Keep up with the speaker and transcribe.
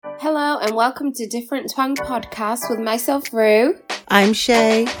Hello and welcome to Different Twang Podcast with myself, Rue. I'm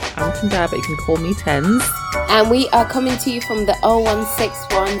Shay. I'm Tanda, but you can call me Tens. And we are coming to you from the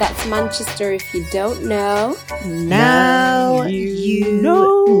 0161. That's Manchester if you don't know. Now you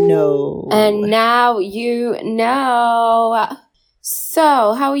know. And now you know.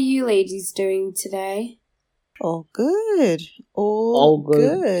 So, how are you ladies doing today? All good. All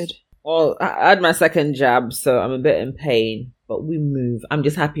good. Well, I had my second jab, so I'm a bit in pain, but we move. I'm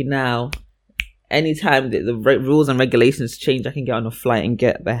just happy now. Anytime that the rules and regulations change, I can get on a flight and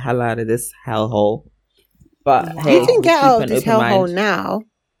get the hell out of this hellhole. But hey, you can get out of this hellhole now.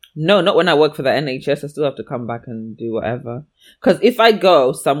 No, not when I work for the NHS. I still have to come back and do whatever. Because if I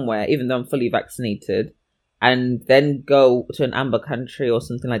go somewhere, even though I'm fully vaccinated, and then go to an amber country or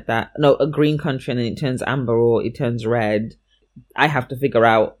something like that, no, a green country, and then it turns amber or it turns red, I have to figure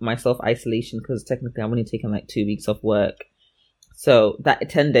out my self-isolation because technically I'm only taking like 2 weeks off work. So that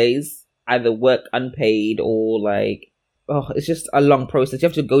 10 days, either work unpaid or like, it's just a long process. You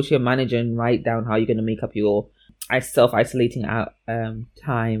have to go to your manager and write down how you're going to make up your self-isolating out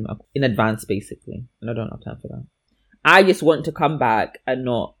time in advance, basically. And I don't have time for that. I just want to come back and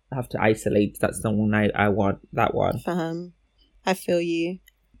not have to isolate. That's the one I want. That one. I feel you.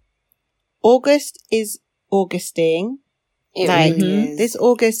 August is Augusting. This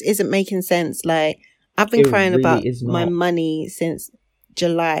August isn't making sense. Like, I've been crying really about my money since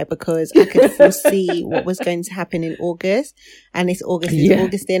July because I could foresee what was going to happen in August, and this August is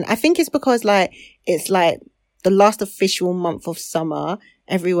Augusting. I think it's because it's the last official month of summer.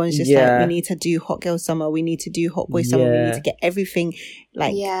 Everyone's just like, we need to do hot girl summer, we need to do hot boy summer, we need to get everything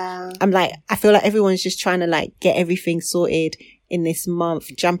I'm like, I feel like everyone's just trying to get everything sorted in this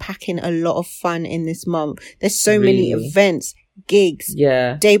month, jam packing a lot of fun in this month. There's so many events, gigs,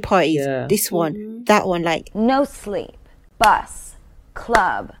 day parties, this one, that one, no sleep, bus,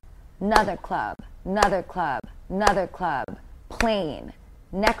 club, another club, another club, another club, plane,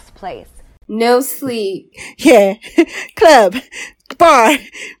 next place. No sleep. Yeah. Club, bar,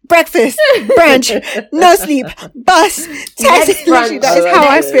 breakfast, brunch, no sleep, bus, taxi. Literally, that is how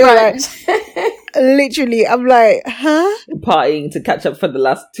I feel literally, I'm like, huh? Partying to catch up for the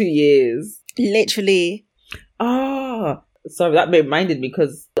last 2 years. Literally. Sorry, that reminded me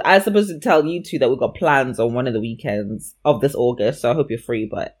because I was supposed to tell you two that we've got plans on one of the weekends of this August, so I hope you're free,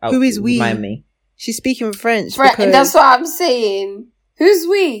 but who is we? Remind me. She's speaking French. That's what I'm saying. Who's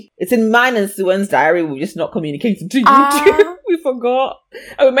we? It's in mine and Suen's diary. We're just not communicating to you two. We forgot.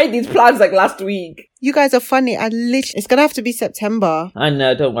 And we made these plans last week. You guys are funny. It's gonna have to be September. I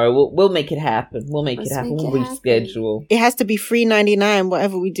know. Don't worry. We'll make it happen. We'll reschedule. It has to be $3.99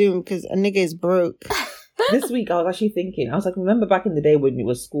 whatever we do because a nigga is broke. This week I was actually thinking. I was like, remember back in the day when it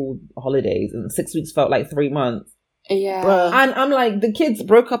was school holidays and 6 weeks felt like 3 months. Yeah. Bruh. And I'm like, the kids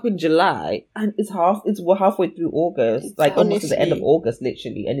broke up in July and we're halfway through August, almost at the end of August,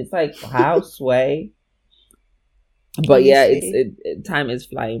 literally. And it's like, how sway? But time is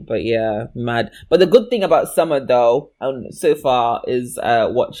flying, but mad. But the good thing about summer though, so far is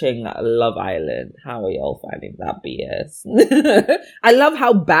watching Love Island. How are y'all finding that BS? I love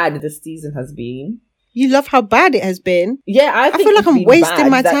how bad this season has been. You love how bad it has been? Yeah, I feel like I'm wasting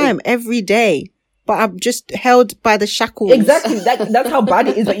my time every day. But I'm just held by the shackles. Exactly. That's how bad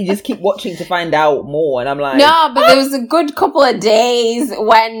it is, but you just keep watching to find out more. And I'm like... No, but there was a good couple of days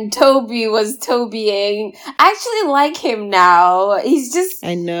when Toby was Tobying. I actually like him now. He's just...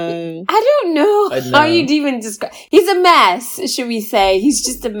 I know. I don't know how you'd even describe... He's a mess, should we say. He's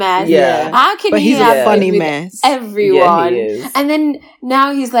just a mess. Yeah. How can but he's a funny mess. Everyone. Yeah, he is. And then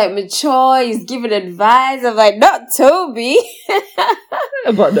now he's mature. He's giving advice. I'm like, not Toby.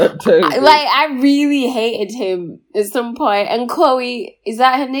 But not Toby. I really hated him at some point. And Chloe, is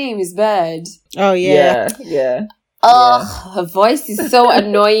that her name? Is Bird? Oh, yeah. Yeah. Her voice is so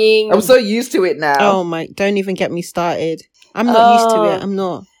annoying. I'm so used to it now. Oh my, don't even get me started. I'm not used to it. I'm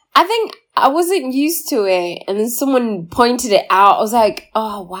not. I think I wasn't used to it. And then someone pointed it out. I was like,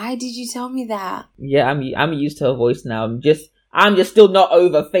 why did you tell me that? Yeah, I'm used to her voice now. I'm just still not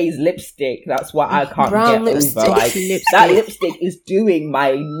over Faye's lipstick. That's what I can't Brown get lipstick. over. That lipstick is doing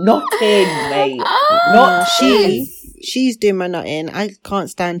my nutting, mate. She's doing my nutting. I can't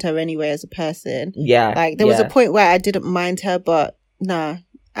stand her anyway as a person. Yeah. There was a point where I didn't mind her, but nah.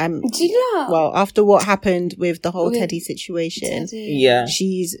 Do you know? Well, after what happened with the whole Teddy situation, yeah,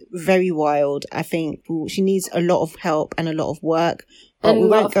 she's very wild. I think she needs a lot of help and a lot of work. But we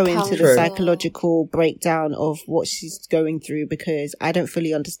won't go into the psychological breakdown of what she's going through because I don't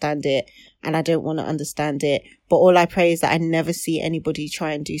fully understand it and I don't want to understand it. But all I pray is that I never see anybody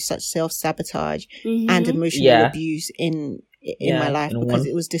try and do such self-sabotage and emotional abuse in in my life because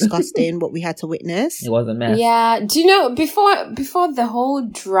it was disgusting what we had to witness. It was a mess. Yeah. Do you know, before the whole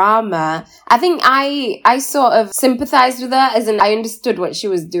drama, I think I sort of sympathized with her, as in I understood what she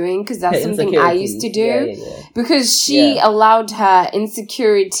was doing, because that's something I used to do. Yeah. Because she allowed her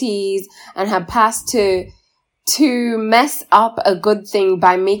insecurities and her past to mess up a good thing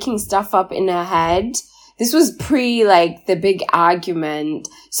by making stuff up in her head. This was pre, like, the big argument.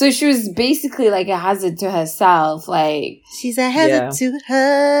 So she was basically like a hazard to herself. Like, she's a hazard to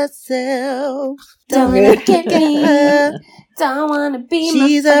herself. Don't wanna get me. Don't wanna be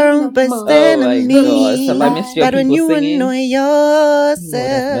she's her own best enemy. But when you annoy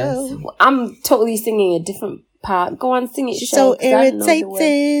yourself. I'm totally singing a different part. Go on, sing it. She's so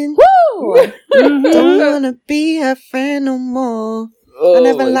irritating. Woo! Don't wanna be her friend no more. I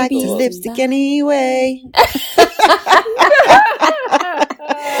never liked his lipstick anyway.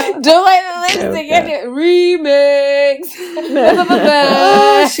 Don't like the lipstick remix.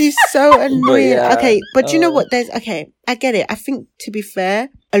 Oh, she's so annoying. Okay, but you know what? I get it. I think, to be fair,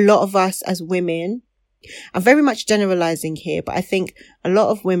 a lot of us as women, I'm very much generalizing here, but I think a lot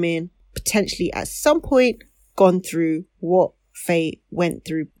of women potentially at some point gone through what Faye went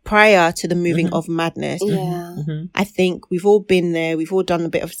through prior to the moving of Madness. Yeah. I think we've all been there. We've all done a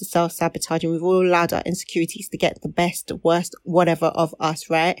bit of self-sabotaging. We've all allowed our insecurities to get the best, worst, whatever of us,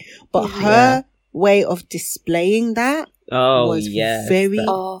 right? But her way of displaying that was very,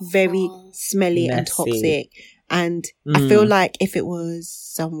 very smelly and toxic. And I feel like if it was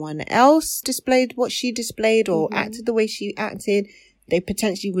someone else displayed what she displayed or acted the way she acted, they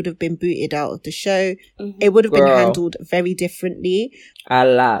potentially would have been booted out of the show. It would have been handled very differently. A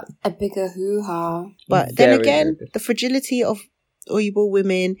lot. A bigger hoo-ha. But then again, the fragility of Oyibo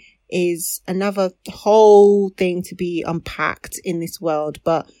women is another whole thing to be unpacked in this world.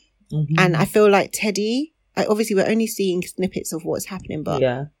 But, and I feel like Teddy, obviously we're only seeing snippets of what's happening, but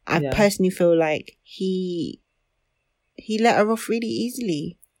I personally feel like he let her off really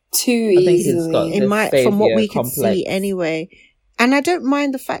easily. Too easily. It might, from what we can see anyway. And I don't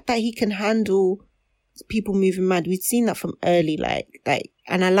mind the fact that he can handle people moving mad. We've seen that from early, like,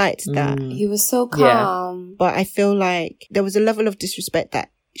 and I liked that. He was so calm. Yeah. But I feel like there was a level of disrespect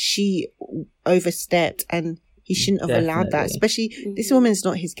that she overstepped, and he shouldn't have allowed that. Especially, this woman's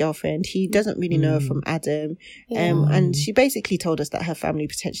not his girlfriend. He doesn't really know her from Adam. And she basically told us that her family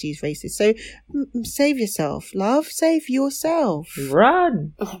potentially is racist. So save yourself, love. Save yourself.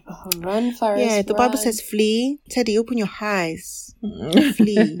 Run. Run, Forrest. Yeah, the Bible says flee. Teddy, open your eyes.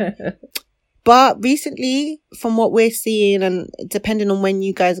 Flee. But recently, from what we're seeing, and depending on when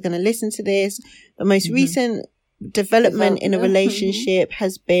you guys are going to listen to this, the most recent development in a relationship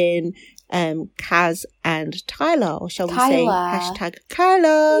has been Kaz and Tyler, or shall we say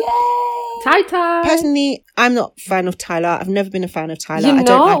 #Kyla. Tyler. Personally, I'm not a fan of Tyler. I've never been a fan of Tyler. I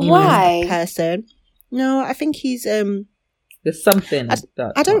don't like him Why? as a person. No, I think he's there's something.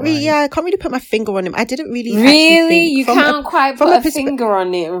 I don't really. Yeah, I can't really put my finger on him. I didn't really. Really, you can't quite put a finger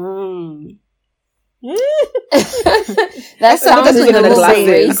on it. That sounds a little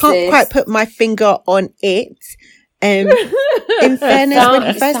racist. I can't quite put my finger on it. In fairness, when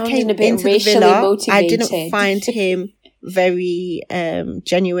he first came into the villa, I didn't find him very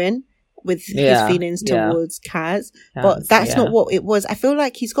genuine with his feelings towards Kaz. But that's not what it was. I feel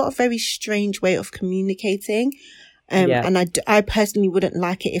like he's got a very strange way of communicating. And I personally wouldn't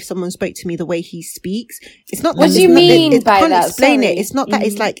like it if someone spoke to me the way he speaks. It's not. What do you mean by that? I can't explain it. It's not that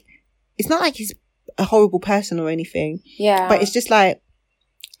it's not like he's a horrible person or anything. Yeah. But it's just like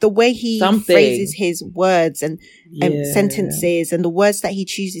the way he phrases his words and sentences, and the words that he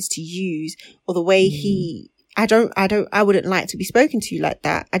chooses to use, or the way I wouldn't like to be spoken to like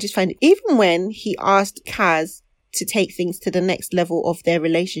that. I just find, even when he asked Kaz to take things to the next level of their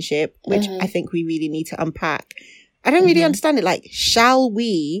relationship, which I think we really need to unpack, I don't really understand it. Like, shall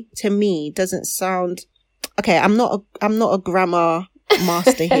we, to me, doesn't sound, okay, I'm not a grammar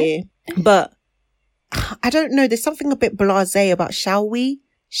master here, but I don't know. There's something a bit blasé about shall we?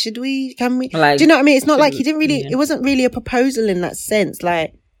 Should we? Can we? Like, do you know what I mean? It's not like he didn't really, it wasn't really a proposal in that sense.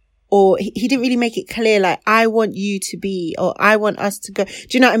 Like, or he didn't really make it clear, like, I want you to be, or I want us to go. Do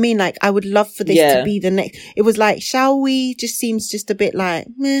you know what I mean? Like, I would love for this to be the next. It was like, shall we? Just seems just a bit like,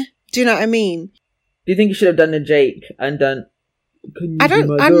 meh. Do you know what I mean? Do you think you should have done the Jake and done? I don't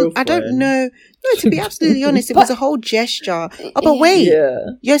know. No, to be absolutely honest, it was a whole gesture. Oh, but wait,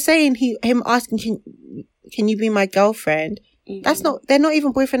 you're saying him asking, can you be my girlfriend? That's not, they're not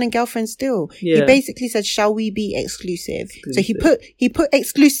even boyfriend and girlfriend still. He basically said, shall we be exclusive? So he put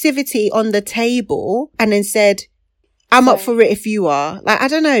exclusivity on the table and then said, I'm up for it if you are. Like, I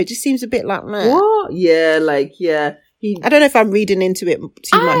don't know, it just seems a bit like, man. What? Yeah, like, yeah. I don't know if I'm reading into it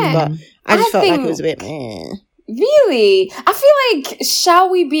too much, but I just felt like it was a bit Really? I feel like shall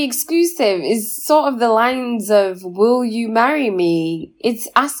we be exclusive is sort of the lines of will you marry me? It's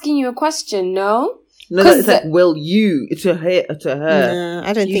asking you a question, no? No, it's like will you to her. No,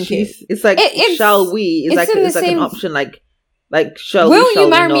 I don't think it's like shall we? It's like an option like shall will we, you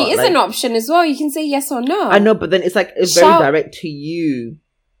marry me not? Is an option as well. You can say yes or no. I know, but then it's like it's very direct to you.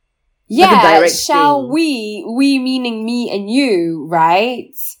 Yeah, like shall we meaning me and you,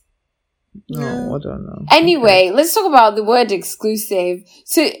 right? No, I don't know. Anyway, let's talk about the word exclusive.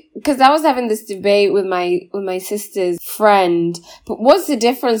 So, because I was having this debate with my sister's friend, but what's the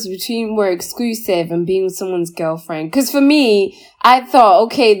difference between we're exclusive and being with someone's girlfriend? Because for me, I thought,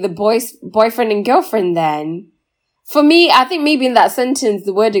 okay, the boyfriend and girlfriend then. For me, I think maybe in that sentence,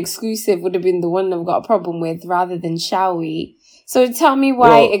 the word exclusive would have been the one I've got a problem with rather than shall we. So tell me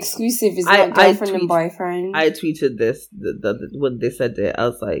why exclusive is not girlfriend and boyfriend. I tweeted this when they said it. I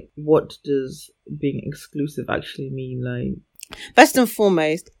was like, what does being exclusive actually mean? Like, first and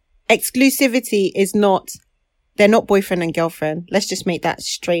foremost, exclusivity is not, they're not boyfriend and girlfriend. Let's just make that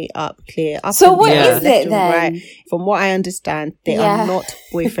straight up clear. So what is it then? Right. From what I understand, they are not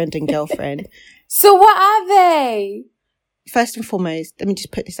boyfriend and girlfriend. So what are they? First and foremost, let me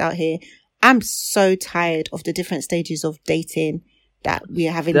just put this out here. I'm so tired of the different stages of dating that we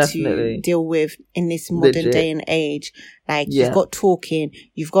are having to deal with in this modern day and age. Like, you've got talking,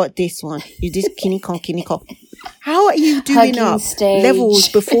 you've got this one, you this kinikon. How are you doing up levels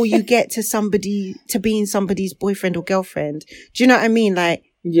before you get to being somebody's boyfriend or girlfriend? Do you know what I mean? Like,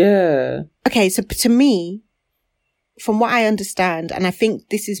 yeah. Okay, so to me, from what I understand, and I think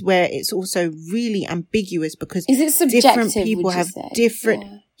this is where it's also really ambiguous because is it subjective, different people have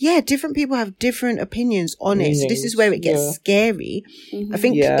different... Yeah, different people have different opinions on it. So this is where it gets scary. Mm-hmm. I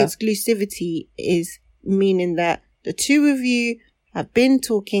think exclusivity is meaning that the two of you have been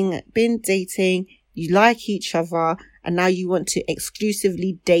talking, been dating, you like each other, and now you want to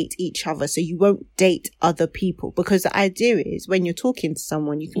exclusively date each other. So you won't date other people. Because the idea is when you're talking to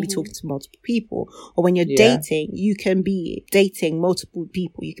someone, you can be talking to multiple people. Or when you're dating, you can be dating multiple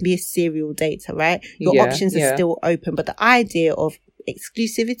people. You can be a serial dater, right? Your options are still open. But the idea of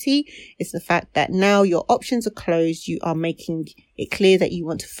exclusivity is the fact that now your options are closed. You are making it clear that you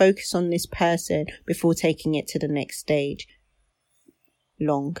want to focus on this person before taking it to the next stage.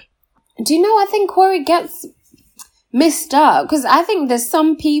 Do you know, I think where it gets messed up, because I think there's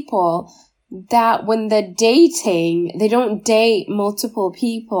some people that when they're dating, they don't date multiple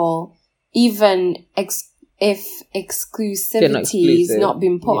people, even if exclusivity is not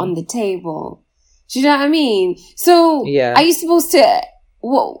been put on the table. Do you know what I mean? So, are you supposed to...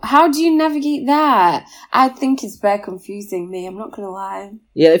 how do you navigate that? I think it's very confusing, me. I'm not going to lie.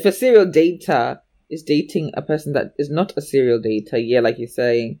 Yeah, if a serial dater is dating a person that is not a serial dater, like you're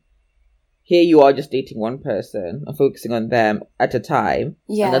saying, here you are just dating one person and focusing on them at a time.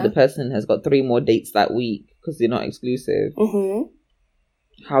 Yeah. Another person has got 3 more dates that week because they're not exclusive. Mm-hmm.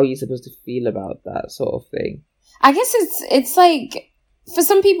 How are you supposed to feel about that sort of thing? I guess it's like... For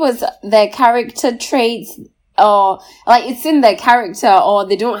some people, it's their character traits, or like it's in their character, or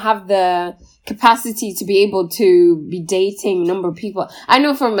they don't have the capacity to be able to be dating a number of people. I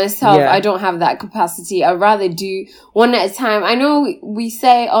know for myself, I don't have that capacity. I'd rather do one at a time. I know we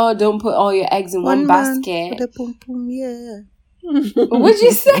say, oh, don't put all your eggs in one basket. For the pum pum, yeah. What'd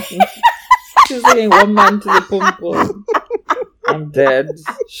you say? She's saying one man to the pum pum. I'm dead.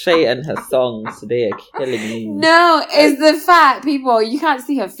 Shay and her songs, they are killing me. No, it's the fact, people, you can't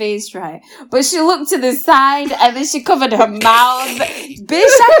see her face, right? But she looked to the side and then she covered her mouth. Bitch,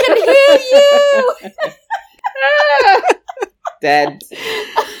 I can hear you! Dead.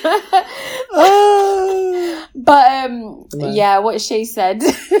 But, what Shay said.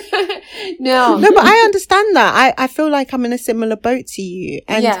 No, but I understand that. I feel like I'm in a similar boat to you.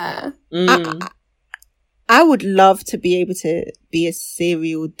 And I would love to be able to be a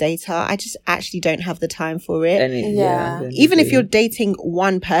serial dater. I just actually don't have the time for it. Even if you're dating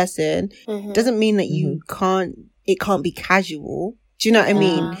one person, doesn't mean that it can't be casual. Do you know what I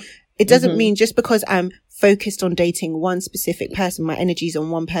mean? It doesn't mean just because I'm focused on dating one specific person, my energy's on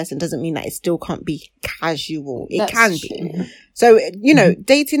one person, doesn't mean that it still can't be casual. It can be. So,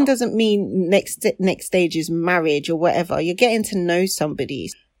 dating doesn't mean next stage is marriage or whatever. You're getting to know somebody.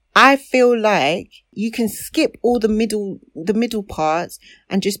 I feel like you can skip all the middle parts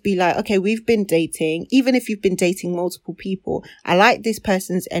and just be like, okay, we've been dating. Even if you've been dating multiple people, I like this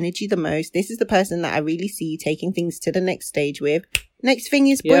person's energy the most. This is the person that I really see taking things to the next stage with. Next thing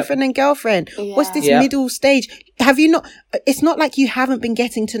is boyfriend and girlfriend. Yeah. What's this middle stage? Have you not? It's not like you haven't been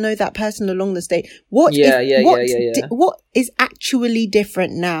getting to know that person along the stage. What is actually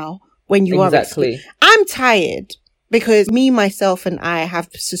different now when you are? I'm tired because me, myself, and I have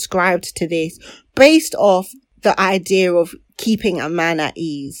subscribed to this based off the idea of keeping a man at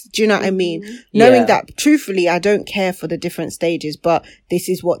ease. Do you know what I mean? Knowing that, truthfully, I don't care for the different stages, but this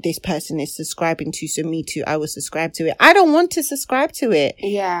is what this person is subscribing to. So me too, I will subscribe to it. I don't want to subscribe to it.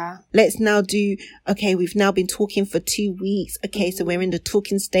 Yeah. Let's now do, okay, we've now been talking for 2 weeks. Okay, so we're in the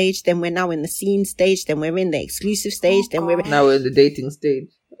talking stage. Then we're now in the scene stage. Then we're in the exclusive stage. Now we're in the dating stage.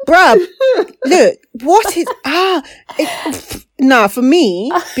 Bruh, look, what is, for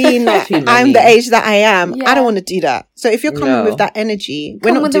me, being that I'm the age that I am, I don't want to do that. So if you're coming with that energy,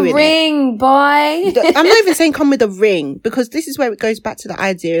 we're not doing it. Come with a ring, boy. I'm not even saying come with a ring, because this is where it goes back to the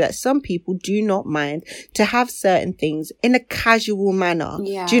idea that some people do not mind to have certain things in a casual manner.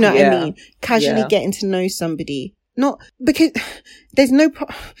 Yeah. Do you know what I mean? Casually getting to know somebody. Not because there's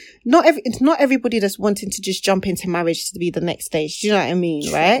it's not everybody that's wanting to just jump into marriage to be the next stage. Do you know what I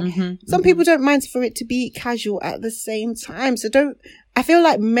mean? Right? Some people don't mind for it to be casual at the same time. So I feel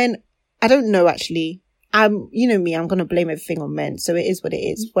like men, I don't know actually. You know me, I'm going to blame everything on men. So it is what it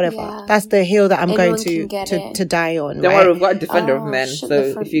is. Whatever. Yeah. That's the hill that I'm going to die on. Don't worry, we've got a defender of men.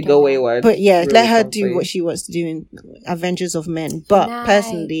 So if you go wayward. But yeah, let her do what she wants to do in Avengers of Men. But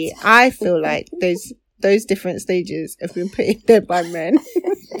personally, I feel like those different stages have been put in there by men.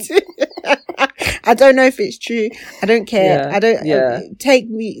 I don't know if it's true. I don't care. I don't take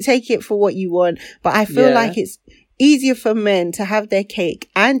it for what you want. But I feel like it's easier for men to have their cake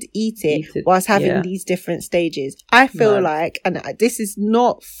and eat it whilst having these different stages. I feel like, and this is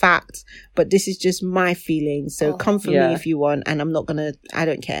not fact, but this is just my feeling. So come for me if you want, and I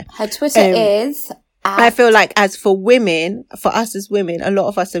don't care. Her Twitter is... I feel like as for women, for us as women, a lot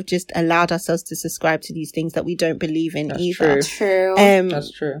of us have just allowed ourselves to subscribe to these things that we don't believe in either. True.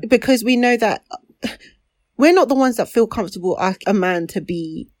 That's true. Because we know that we're not the ones that feel comfortable asking a man to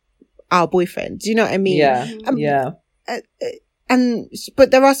be our boyfriend. Do you know what I mean? Yeah.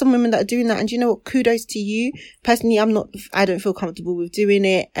 But there are some women that are doing that, and you know what? Kudos to you. Personally, I don't feel comfortable with doing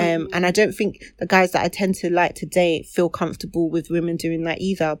it. And I don't think the guys that I tend to like to date feel comfortable with women doing that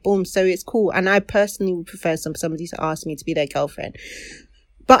either. Boom. So it's cool. And I personally would prefer somebody to ask me to be their girlfriend.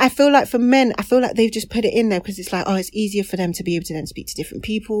 But I feel like for men, they've just put it in there because it's like, it's easier for them to be able to then speak to different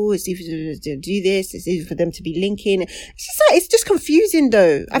people. It's easier to do this. It's easier for them to be linking. It's just confusing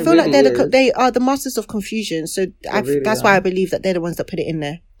though. I feel like they are the masters of confusion. So that's why I believe that they're the ones that put it in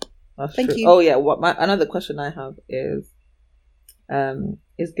there. Thank you. Oh yeah. Another question I have is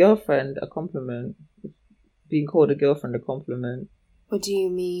girlfriend a compliment? Being called a girlfriend a compliment? What do you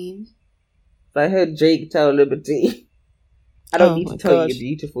mean? So I heard Jake tell Liberty, I don't need to tell you you're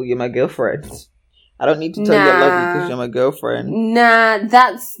beautiful, you're my girlfriend. I don't need to tell you I love you because you're my girlfriend. Nah,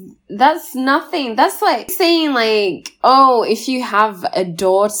 that's nothing. That's like saying if you have a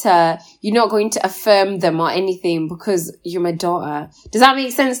daughter, you're not going to affirm them or anything because you're my daughter. Does that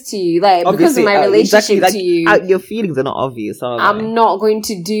make sense to you? Obviously, because of my relationship to you. Your feelings are not obvious, are they? I'm not going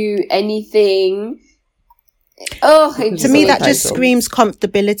to do anything. To me, that just screams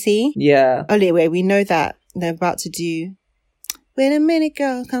comfortability. Yeah. Anyway, we know that they're about to do... Wait a minute,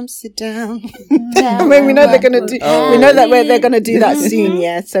 girl, come sit down. We know they're gonna do. We know that they're gonna do that soon.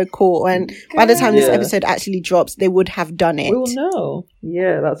 Yeah, so cool. And by the time this episode actually drops, they would have done it. We'll know.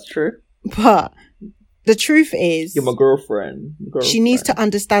 Yeah, that's true. But the truth is, you're my girlfriend. She needs to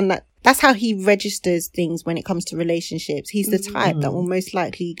understand that. That's how he registers things when it comes to relationships. He's the type that will most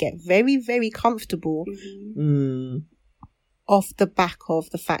likely get very, very comfortable. Off the back of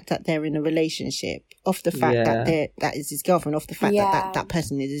the fact that they're in a relationship, off the fact that is his girlfriend, off the fact that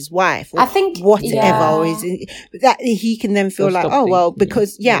person is his wife, or I think whatever, or is that he can then feel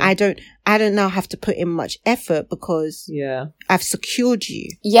because I don't now have to put in much effort because I've secured you.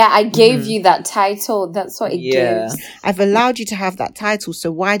 Yeah, I gave you that title. That's what it gives. I've allowed you to have that title. So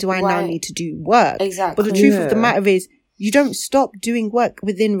why do I now need to do work? Exactly. But the truth of the matter is, you don't stop doing work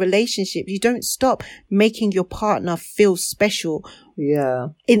within relationships. You don't stop making your partner feel special. Yeah.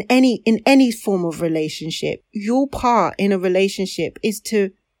 In any form of relationship, your part in a relationship is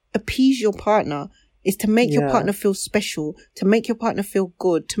to appease your partner, is to make your partner feel special, to make your partner feel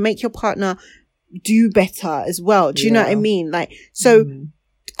good, to make your partner do better as well. Do you know what I mean?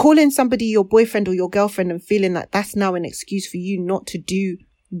 Calling somebody your boyfriend or your girlfriend and feeling that that's now an excuse for you not to do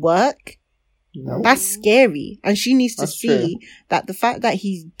work. No. That's scary, and she needs to see that the fact that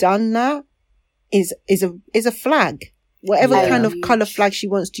he's done that is a flag. Whatever kind of color flag she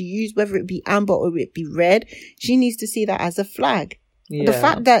wants to use, whether it be amber or it be red, she needs to see that as a flag. The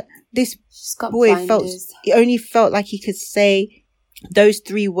fact that this boy only felt like he could say those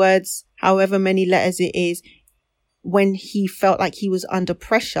 3 words, however many letters it is, when he felt like he was under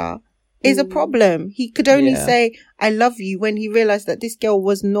pressure is a problem. He could only say, I love you, when he realized that this girl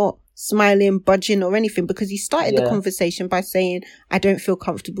was not smiling, budging or anything, because he started the conversation by saying, I don't feel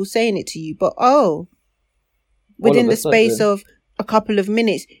comfortable saying it to you. But within the space of a couple of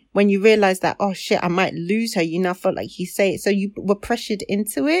minutes, when you realize that, oh shit, I might lose her, you now felt like you say it. So you were pressured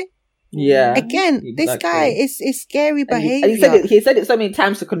into it. Yeah. Again, exactly. This guy is scary behavior. And he said it so many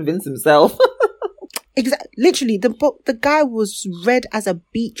times to convince himself. Exactly. Literally, the guy was red as a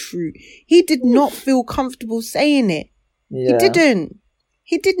beetroot. He did not feel comfortable saying it. Yeah.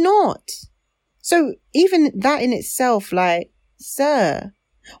 He did not. So even that in itself, like, sir,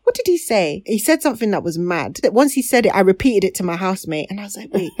 what did he say? He said something that was mad. Once he said it, I repeated it to my housemate, and I was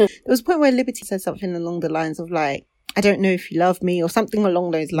like, wait. There was a point where Liberty said something along the lines of like, I don't know if you love me, or something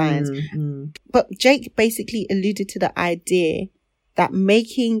along those lines. But Jake basically alluded to the idea that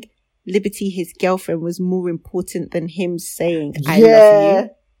making Liberty his girlfriend was more important than him saying, I love you.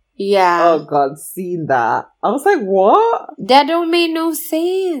 Yeah. Oh God, seen that. I was like, what? That don't make no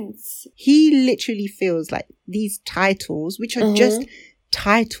sense. He literally feels like these titles, which are just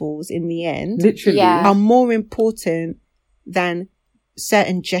titles in the end, literally are more important than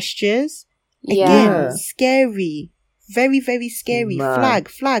certain gestures. Again, scary. Very, very scary. Man.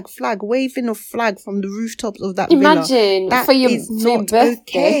 Flag. Waving a flag from the rooftops of that villa. Imagine that for your birthday.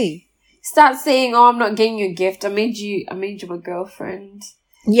 Okay. Start saying, "Oh, I'm not getting you a gift. I made you my girlfriend."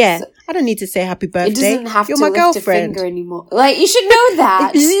 Yeah, so, I don't need to say happy birthday. It doesn't have you're to my lift girlfriend. a finger anymore. Like, you should know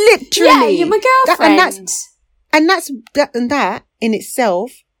that. Literally, yeah, you're my girlfriend. And that in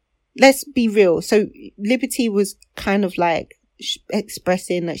itself. Let's be real. So Liberty was kind of like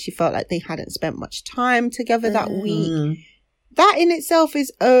expressing that she felt like they hadn't spent much time together that week. That in itself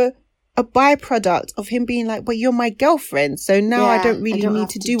is a byproduct of him being like, well, you're my girlfriend, so now I don't really need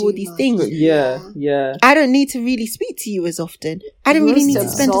to do all these things. Yeah. I don't need to really speak to you as often. I don't really need to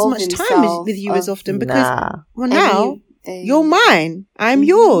spend as much time with you as often because, now you're mine. I'm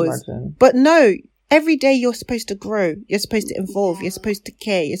yours. Imagine. But no, every day you're supposed to grow. You're supposed to evolve. You're supposed to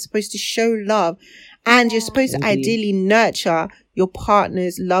care. You're supposed to show love. And you're supposed to ideally nurture your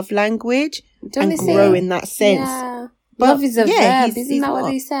partner's love language and grow in that sense. Yeah. But love is a verb. Isn't that what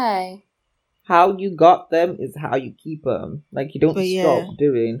they say? How you got them is how you keep them. Like, you don't stop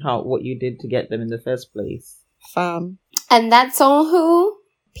doing what you did to get them in the first place. And that's on who?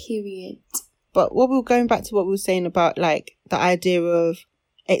 Period. But what we were going back to what we were saying about, like, the idea of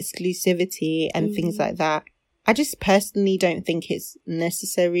exclusivity and things like that. I just personally don't think it's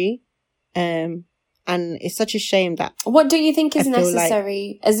necessary. And it's such a shame that... What do you think is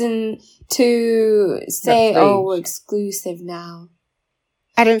necessary? Like, as in, to say, we're exclusive now.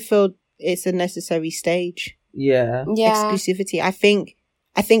 I don't feel it's a necessary stage. Yeah. Exclusivity. I think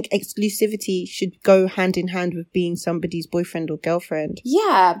exclusivity should go hand in hand with being somebody's boyfriend or girlfriend.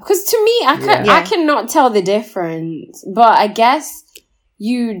 Yeah, because to me, I cannot tell the difference. But I guess...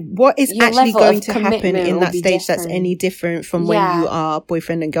 what is actually going to happen in that stage that's any different from when you are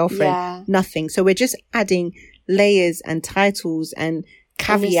boyfriend and girlfriend? Nothing. So we're just adding layers and titles and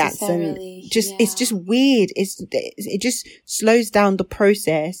caveats and it's just weird. It just slows down the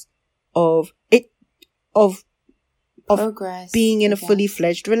process of progress, being in a fully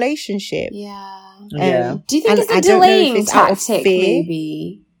fledged relationship. Do you think it's a delaying tactic,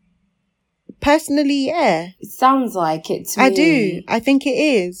 maybe? Personally, yeah. It sounds like it to me. I do. I think it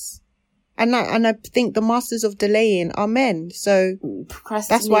is. And I think the masters of delaying are men. So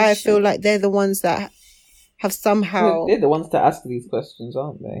that's why I feel like they're the ones that have somehow... They're the ones to ask these questions,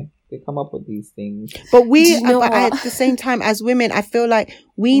 aren't they? They come up with these things. But at the same time, as women, I feel like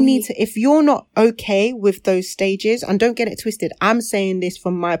we need to... If you're not okay with those stages, and don't get it twisted, I'm saying this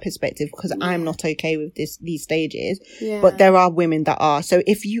from my perspective because I'm not okay with these stages. Yeah. But there are women that are. So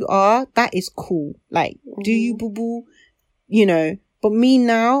if you are, that is cool. Like, do you boo-boo? You know. But me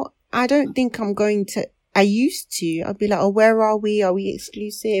now, I don't think I'm going to... I used to. I'd be like, oh, where are we? Are we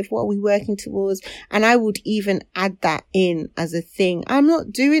exclusive? What are we working towards? And I would even add that in as a thing. I'm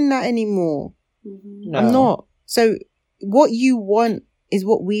not doing that anymore. No. I'm not. So what you want is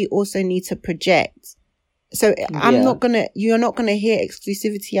what we also need to project. So you're not going to hear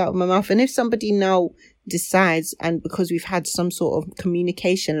exclusivity out of my mouth. And if somebody now decides, and because we've had some sort of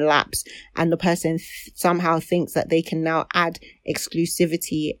communication lapse and the person somehow thinks that they can now add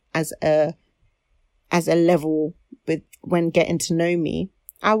exclusivity as a level with when getting to know me,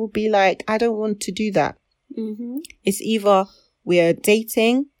 I would be like, I don't want to do that. It's either we're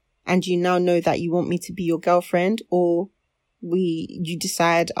dating and you now know that you want me to be your girlfriend, or you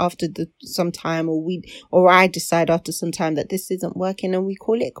decide after some time, or I decide after some time that this isn't working, and we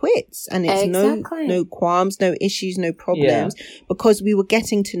call it quits. And it's no qualms, no issues, no problems, because we were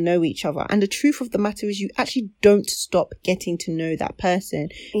getting to know each other. And the truth of the matter is, you actually don't stop getting to know that person,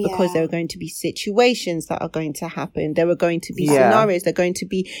 because there are going to be situations that are going to happen. There are going to be scenarios. There are going to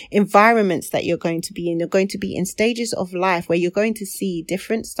be environments that you're going to be in. You're going to be in stages of life where you're going to see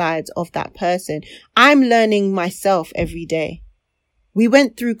different sides of that person. I'm learning myself every day. We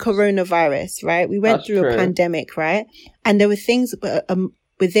went through coronavirus, right? We went through a pandemic, right? And there were things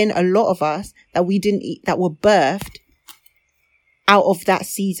within a lot of us that we didn't eat, that were birthed out of that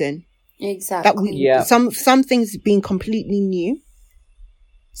season. Exactly. Some things being completely new,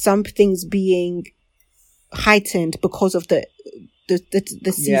 some things being heightened because of the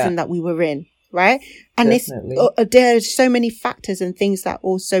season that we were in, right? And there's so many factors and things that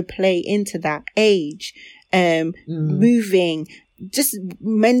also play into that. Age, moving, just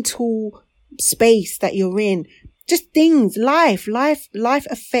mental space that you're in, just things, life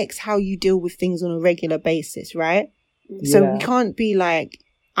affects how you deal with things on a regular basis, right? So we can't be like,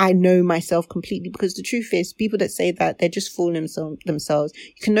 I know myself completely, because the truth is, people that say that, they're just fooling themselves.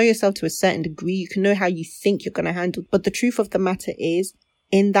 You can know yourself to a certain degree. You can know how you think you're going to handle, but the truth of the matter is,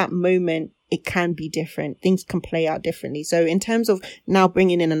 in that moment, it can be different. Things can play out differently. So in terms of now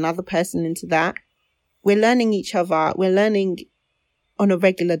bringing in another person into that, we're learning each other. We're learning on a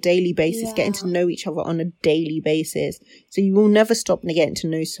regular daily basis, getting to know each other on a daily basis. So you will never stop getting to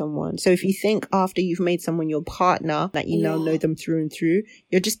know someone. So if you think after you've made someone your partner, that you now know them through and through,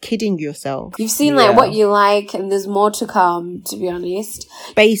 you're just kidding yourself. You've seen like what you like, and there's more to come, to be honest.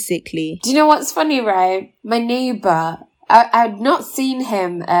 Basically. Do you know what's funny, right? My neighbor, I'd not seen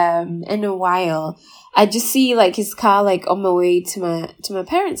him in a while. I just see like his car like on my way to my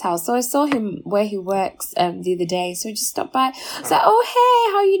parents' house. So I saw him where he works the other day. So I just stopped by. I was like, oh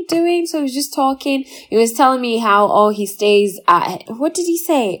hey, how you doing? So I was just talking. He was telling me how he stays at, what did he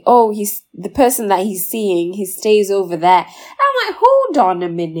say? Oh, he's the person that he's seeing, he stays over there. And I'm like, hold on a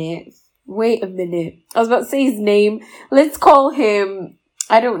minute. Wait a minute. I was about to say his name. Let's call him,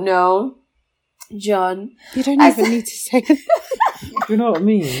 I don't know, John. You don't even need to say it. Do you know what I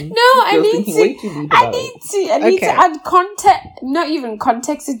mean? No, I need to add context, not even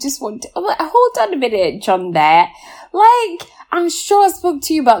context. I just want to, hold on a minute, John there. Like, I'm sure I spoke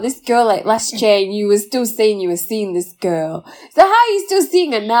to you about this girl like last year, and you were still saying you were seeing this girl. So how are you still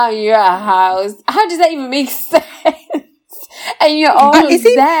seeing her now in your house? How does that even make sense? And you're always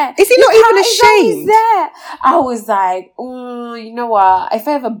there. Is he not even ashamed? There. I was like, you know what? If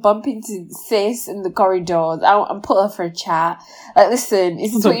I ever bump into sis in the corridors, I'll put her for a chat. Like, listen,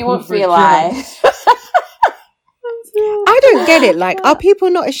 is this what you want for your life? I don't get it. Like, are people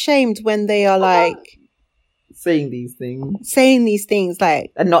not ashamed when they are like saying these things,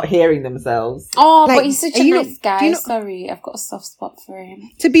 like, and not hearing themselves? Oh, like, but he's such a nice guy. Sorry, I've got a soft spot for him.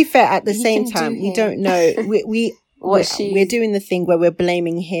 To be fair, at the same time, we don't know. We're doing the thing where we're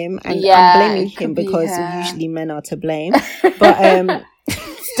blaming him, and I'm blaming him because usually men are to blame. But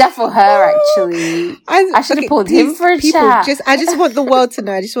it's definitely her, actually. I should have pulled him for a chat. I just want the world to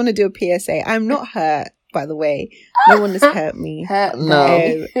know. I just want to do a PSA. I'm not hurt, by the way. No one has hurt me.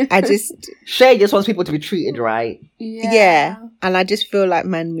 No. I just... Shay just wants people to be treated right. Yeah. And I just feel like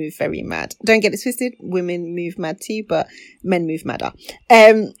men move very mad. Don't get it twisted. Women move mad too, but men move madder.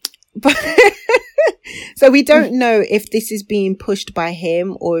 But so we don't know if this is being pushed by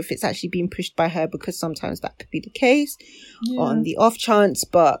him or if it's actually being pushed by her, because sometimes that could be the case on the off chance.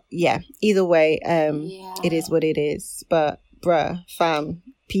 But yeah, either way, it is what it is. But bruh, fam,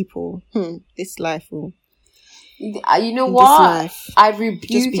 people, this life will... You know what? I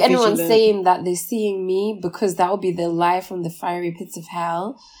rebuke anyone saying that they're seeing me, because that will be their life from the fiery pits of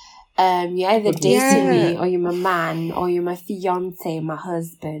hell. You're either dating me, or you're my man, or you're my fiance, my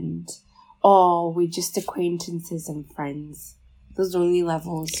husband, or we're just acquaintances and friends. Those are the only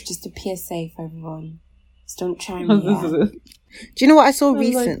levels. Just a PSA for everyone. Just don't try me out. Do you know what I saw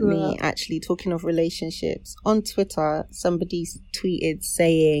recently, actually, talking of relationships? On Twitter, somebody tweeted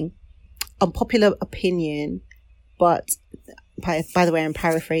saying, unpopular opinion, but, by the way, I'm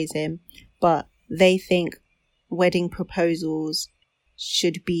paraphrasing, but they think wedding proposals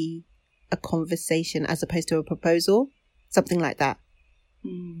should be a conversation as opposed to a proposal. Something like that.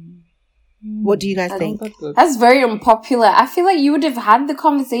 What do you guys think? That's very unpopular. I feel like you would have had the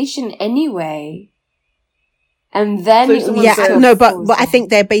conversation anyway. And then... But I think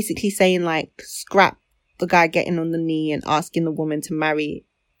they're basically saying, like, scrap the guy getting on the knee and asking the woman to marry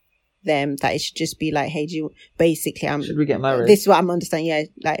them. That it should just be like, hey, should we get married? This is what I'm understanding. Yeah,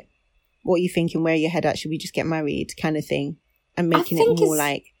 like, what are you thinking? Where your head at? Should we just get married? Kind of thing. and making it more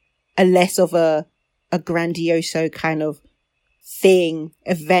like a less of a grandioso kind of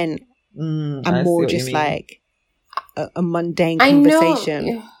event, and more just like a mundane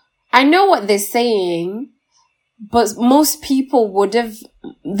conversation. I know what they're saying, but most people would have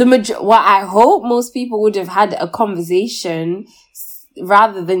I hope most people would have had a conversation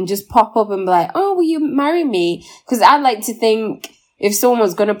rather than just pop up and be like, "Oh, will you marry me?" Because I'd like to think if someone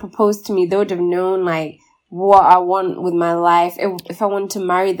was going to propose to me, they would have known like what I want with my life, if I want to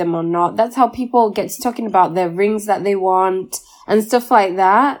marry them or not. That's how people get to talking about their rings that they want and stuff like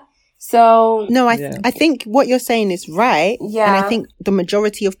that. So no, I think what you're saying is right. Yeah, and I think the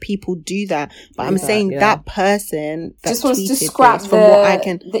majority of people do that. But I'm saying that person that just wants to scrap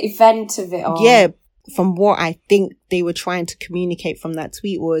the event of it all. Yeah, from what I think they were trying to communicate from that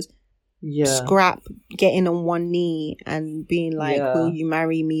tweet was scrap getting on one knee and being like, "Will you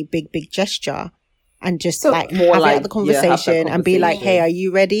marry me?" Big gesture. And just like more have the conversation and be like, "Hey, are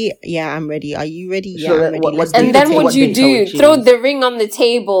you ready? Yeah, I'm ready. Are you ready? Yeah, I'm ready." And then what you do? Throw the ring on the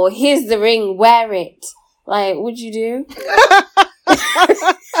table. Here's the ring. Wear it. Like, what'd you do?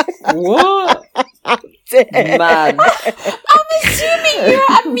 What? Man. I'm assuming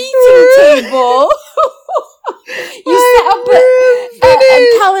you're at a meeting table. You set up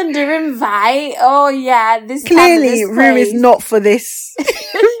a calendar invite. Oh yeah, this clearly room is not for this.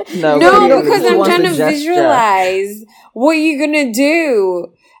 No, because I'm trying to visualize what you're gonna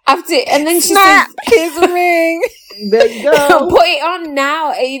do after, and then she says, "Here's a ring. There you go. Put it on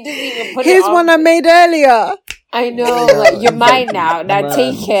now." And you didn't even put Here's it on. one I made earlier. I know, like you're mine now. Now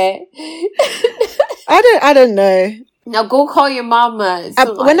take it. I don't know. Now go call your mama.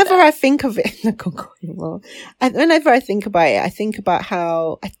 Whenever I think of it, go call your mom. Whenever I think about it, I think about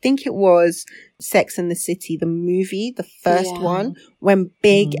how I think it was Sex and the City, the movie, the first one, when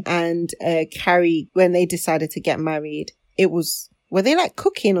Big and Carrie, when they decided to get married. Were they like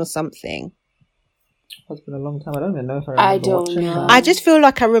cooking or something? It's been a long time. I don't even know if I don't know. I just feel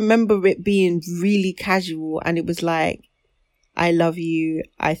like I remember it being really casual, and it was like, "I love you.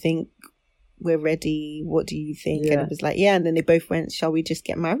 I think we're ready. What do you think?" And it was like, and then they both went, "Shall we just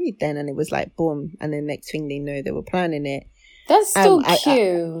get married then?" And it was like, boom. And then next thing they know, they were planning it. That's still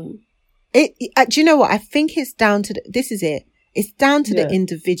cute. Do you know what? I think it's down to this is it. It's down to the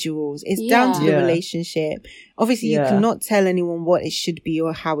individuals. It's down to the relationship. Obviously, you cannot tell anyone what it should be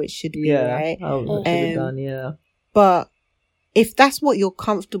or how it should be, right? It should be done, But if that's what you're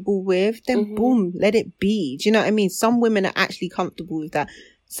comfortable with, then boom, let it be. Do you know what I mean? Some women are actually comfortable with that.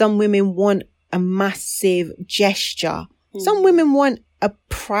 Some women want a massive gesture. Some women want a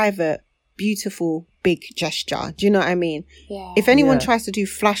private, beautiful, big gesture. Do you know what I mean? Yeah. If anyone tries to do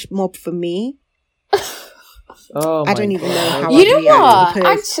flash mob for me, I don't even know how you know what?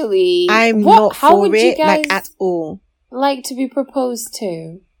 Actually, I'm not for it, like at all. Like to be proposed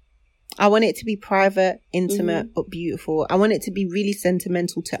to? I want it to be private, intimate, but beautiful. I want it to be really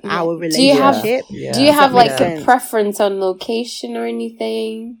sentimental to our relationship. Do you have like a preference on location or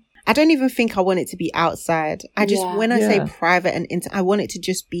anything? I don't even think I want it to be outside. I just, when I say private and intimate, I want it to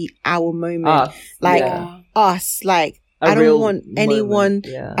just be our moment. Us. Like, I don't want anyone,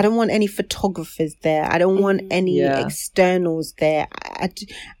 I don't want any photographers there. I don't want any externals there.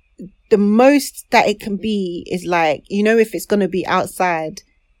 The most that it can be is like, you know, if it's going to be outside,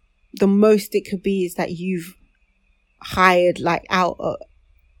 the most it could be is that you've hired like out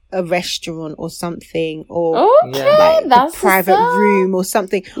a restaurant or something, or like that's a private room or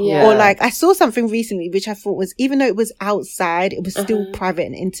something. Or like I saw something recently which I thought was, even though it was outside, it was still private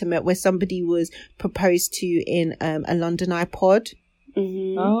and intimate, where somebody was proposed to in a London iPod.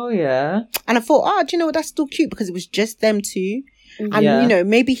 Oh yeah. And I thought, do you know what, that's still cute because it was just them two. And you know,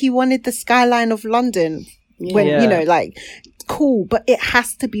 maybe he wanted the skyline of London when you know, like, cool, but it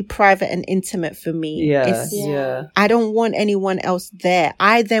has to be private and intimate for me. I don't want anyone else there.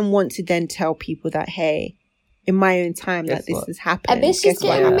 I then want to then tell people that, hey, in my own time, that this has happened. I bet she's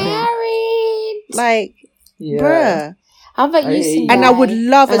getting married. Like, bruh. How about you see And I would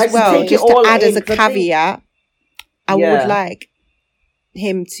love as well, just to add as a caveat, I would like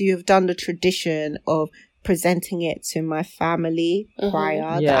him to have done the tradition of presenting it to my family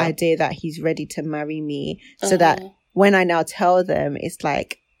prior, the idea that he's ready to marry me, so that when I now tell them, it's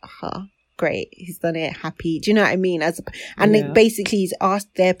like, great, he's done it, happy. Do you know what I mean? And basically he's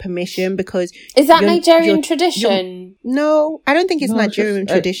asked their permission, because is that Nigerian tradition? No, I don't think it's Nigerian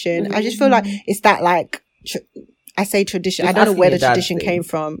tradition. I just feel like it's that, like, I say tradition. I don't know where the tradition came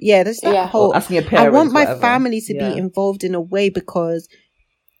from. Yeah, there's that whole. I want my family to be involved in a way, because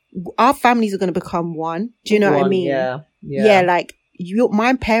our families are going to become one. Do you know what I mean? Yeah, like,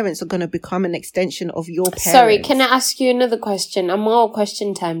 my parents are going to become an extension of your parents. Sorry, can I ask you another question? I'm all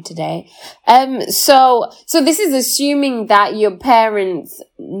question time today. So this is assuming that your parents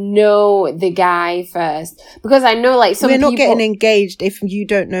know the guy first, because I know like some we're not people getting engaged if you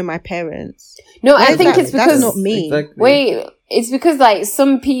don't know my parents. No, I think it's because that's not me. Exactly. Wait, it's because like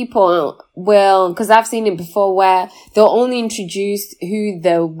some people will, because I've seen it before where they'll only introduce who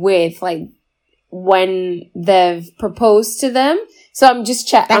they're with like when they've proposed to them. So I'm just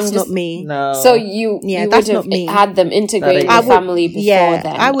checking. That's not me. No. So you would have had them integrate in the family before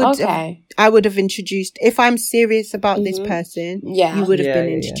then. I would have introduced, if I'm serious about this person, you would have been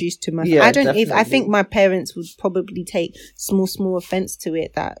introduced to my family. I think my parents would probably take small offense to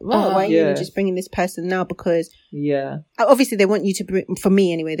it that, why are you just bringing this person now? Because obviously they want you to bring, for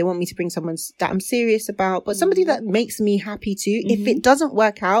me anyway, they want me to bring someone that I'm serious about, but somebody that makes me happy too. If it doesn't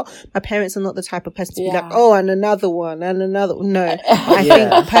work out, my parents are not the type of person to be like, oh, and another one, and another one. No. I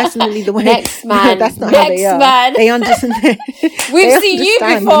think personally the way next man, that's not how they are. Man. They understand. We've seen you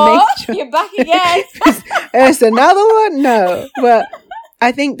before. You're back again. There's another one. No, but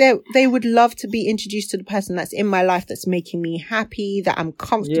I think they would love to be introduced to the person that's in my life that's making me happy, that I'm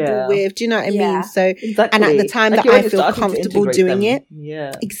comfortable with. Do you know what I mean? So, and at the time like that I feel comfortable doing it.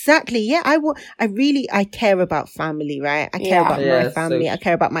 Yeah, exactly. Yeah, I care about family, right? I care about my family. I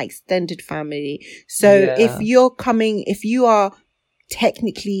care about my extended family. So if you are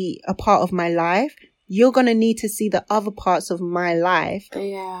technically a part of my life, you're going to need to see the other parts of my life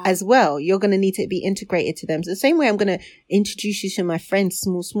as well. You're going to need to be integrated to them. So the same way I'm going to introduce you to my friends,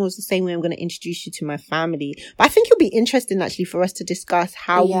 small, is the same way I'm going to introduce you to my family. But I think it'll be interesting actually for us to discuss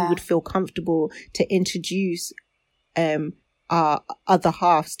how we would feel comfortable to introduce our other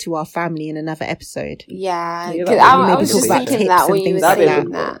halves to our family in another episode. Yeah, because I was just thinking that when you were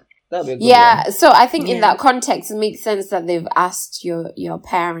saying that. One. So I think in that context, it makes sense that they've asked your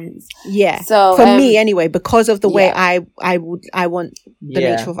parents. Yeah. So for me, anyway, because of the way I want the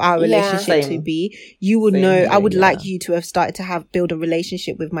nature of our relationship to be, you would know. I would like you to have started to build a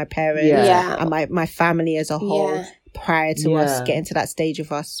relationship with my parents and my family as a whole. Prior to us getting to that stage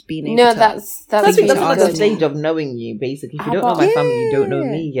of us being able to... that's the stage of knowing you, basically. If you don't know my family, you don't know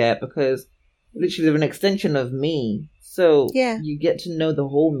me yet, because literally they're an extension of me. So you get to know the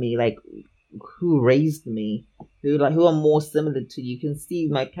whole me, like who raised me, who are more similar to you. You can see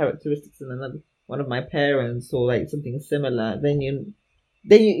my characteristics in one of my parents or like something similar. Then you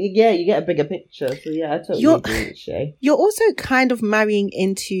get a bigger picture. So I totally agree with Shay. You're also kind of marrying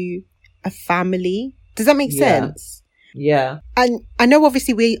into a family. Does that make sense? Yeah. And I know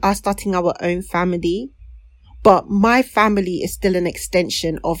obviously we are starting our own family, but my family is still an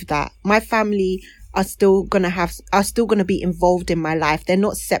extension of that. My family are still gonna be involved in my life. They're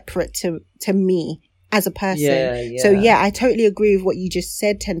not separate to me as a person. So I totally agree with what you just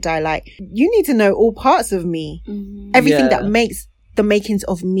said, Tendai. Like, you need to know all parts of me, everything that makes the makings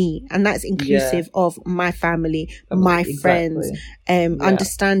of me, and that's inclusive of my family, my friends,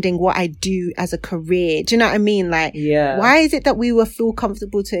 understanding what I do as a career. Do you know what I mean? Like, why is it that we will feel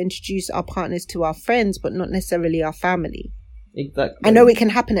comfortable to introduce our partners to our friends, but not necessarily our family? Exactly. I know it can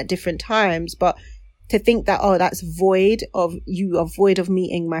happen at different times, but to think that, that's void of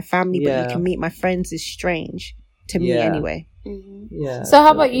meeting my family, but you can meet my friends is strange to me anyway. Mm-hmm. Yeah. So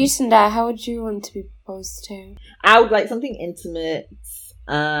how about you, Tendai? How would you want to be proposed to? I would like something intimate,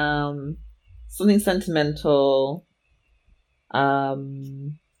 something sentimental.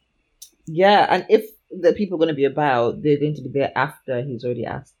 And if the people are going to be about, they're going to be there after he's already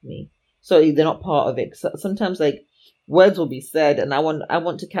asked me. So they're not part of it. So sometimes like words will be said, and I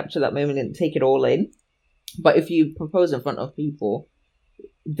want to capture that moment and take it all in. But if you propose in front of people,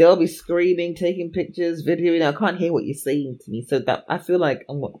 they'll be screaming, taking pictures, videoing. I can't hear what you're saying to me. So that I feel like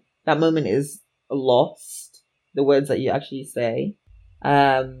that moment is lost. The words that you actually say.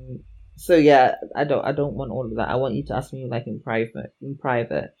 So I don't want all of that. I want you to ask me like in private,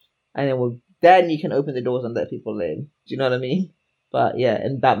 and then you can open the doors and let people in. Do you know what I mean? But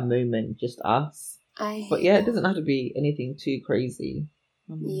in that moment, just us. It doesn't have to be anything too crazy.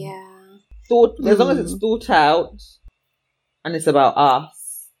 As long as it's thought out and it's about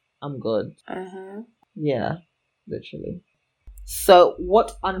us, I'm good. Yeah, literally. So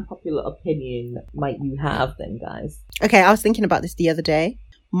what unpopular opinion might you have then, guys? Okay, I was thinking about this the other day.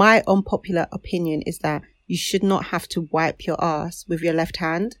 My unpopular opinion is that you should not have to wipe your ass with your left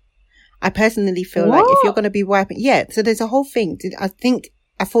hand. I personally feel like if you're going to be wiping... so there's a whole thing. I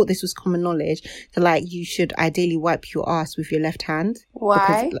thought this was common knowledge that like you should ideally wipe your ass with your left hand.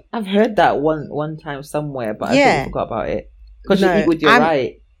 Why? Because, I've heard that one time somewhere, but I totally forgot about it. Because you eat with your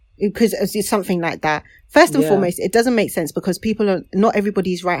right. because it's something like that. First and foremost, it doesn't make sense because not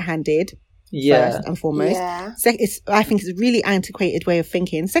everybody's right-handed. First and foremost. I think it's a really antiquated way of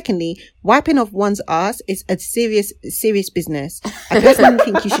thinking. Secondly, wiping off one's ass is a serious business. I personally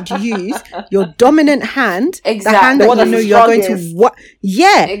think you should use your dominant hand, the hand that you know you're going to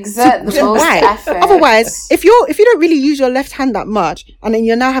exert the most effort. Otherwise, if you don't really use your left hand that much, and then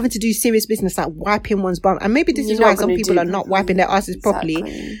you're now having to do serious business like wiping one's bum, and maybe this is why some people are not wiping their asses properly.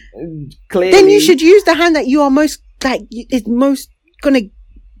 Clearly. Then you should use the hand that you are most gonna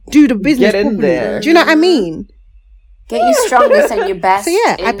do the business Get in properly. there. Do you know what I mean? Get your strongest and your best. So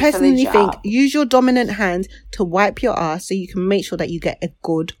I personally think use your dominant hand to wipe your ass so you can make sure that you get a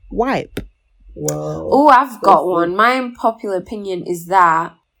good wipe. Wow. Oh, I've got one. My unpopular opinion is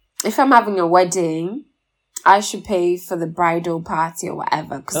that if I'm having a wedding, I should pay for the bridal party or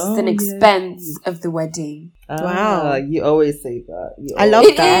whatever because it's an expense of the wedding. Wow. You always say that. I love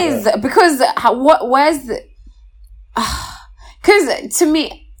that. It is because where's the... Because to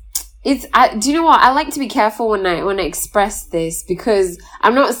me... do you know what? I like to be careful when I express this because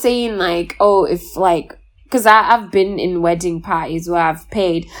I'm not saying like, oh, if like, because I've been in wedding parties where I've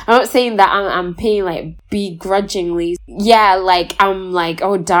paid. I'm not saying that I'm paying like begrudgingly. Yeah, like I'm like,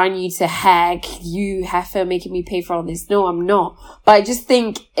 oh, darn you to heck, you heifer making me pay for all this. No, I'm not. But I just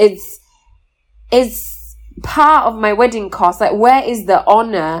think it's part of my wedding cost. Like, where is the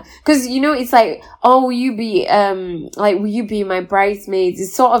honor? Because it's like, oh, will you be my bridesmaids?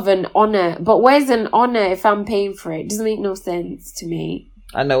 It's sort of an honor, but where's an honor if I'm paying for it? It doesn't make no sense to me.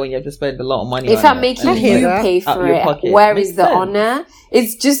 I know when you have to spend a lot of money. If I'm making you pay for it, where is the honor?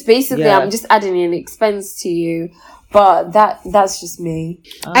 It's just basically I'm just adding an expense to you. But that's just me.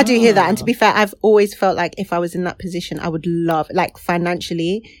 I do hear that. And to be fair, I've always felt like if I was in that position, I would love, like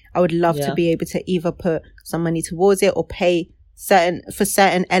financially, I would love to be able to either put some money towards it or pay for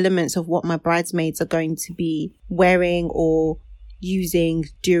certain elements of what my bridesmaids are going to be wearing or using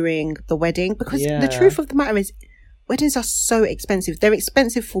during the wedding. Because the truth of the matter is, weddings are so expensive. They're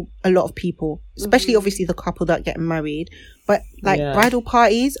expensive for a lot of people, especially obviously the couple that get married. But like bridal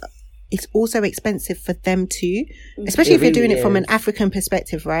parties, it's also expensive for them too, especially if you're doing it from an African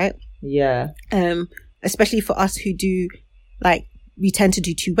perspective, right? Yeah. Especially for us who do, like, we tend to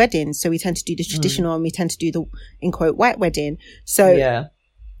do 2 weddings. So we tend to do the traditional and we tend to do the, in quote, white wedding. So,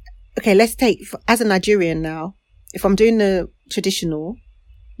 okay, let's take, as a Nigerian now, if I'm doing the traditional,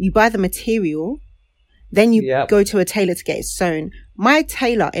 you buy the material, then you go to a tailor to get it sewn. My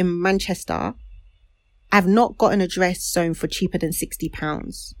tailor in Manchester, I've not gotten a dress sewn for cheaper than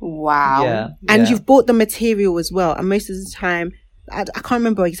 £60. Wow. Yeah. And you've bought the material as well. And most of the time, I can't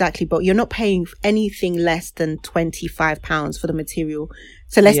remember exactly, but you're not paying anything less than £25 for the material.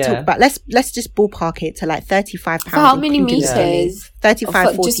 So let's talk about, let's just ballpark it to like £35. For how many meters?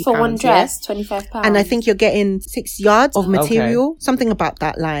 35, 40 just for one dress, £25. And I think you're getting 6 yards of material, something about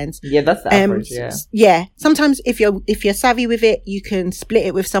that lines. Yeah, that's the average, Yeah. Sometimes if you're savvy with it, you can split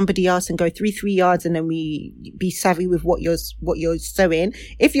it with somebody else and go 3 yards and then we be savvy with what you're sewing.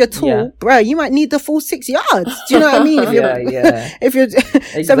 If you're tall, bro, you might need the full 6 yards. Do you know what I mean? If you're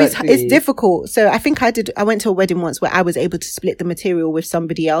exactly. So it's difficult. So I think I went to a wedding once where I was able to split the material with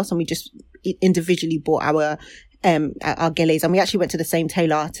somebody else and we just individually bought our gilets, and we actually went to the same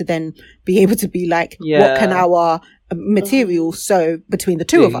tailor to then be able to be like, what can our material sew between the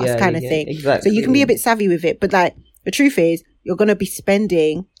two of us kind of thing. Exactly. So you can be a bit savvy with it, but like the truth is you're going to be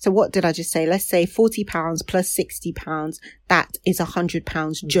spending, so what did I just say? Let's say £40 plus £60. That is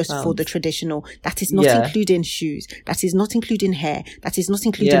 £100 just for the traditional. That is not including shoes. That is not including hair. That is not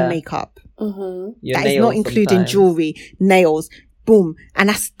including makeup. That is not including jewelry, nails. Boom. And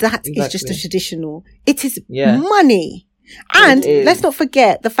that is just a traditional. It is money. And let's not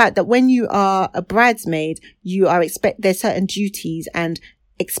forget the fact that when you are a bridesmaid, you are there's certain duties and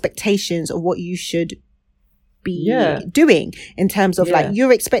expectations of what you should be doing in terms of like,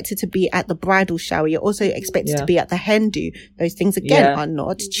 you're expected to be at the bridal shower. You're also expected to be at the hen do. Those things again are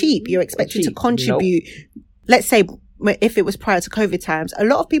not cheap. You're expected to contribute. Let's say if it was prior to COVID times, a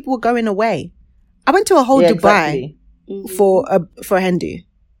lot of people were going away. I went to a whole Dubai for a hen do.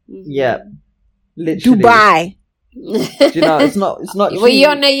 Yeah. Literally. Dubai. Do you know, it's not cheap. Were you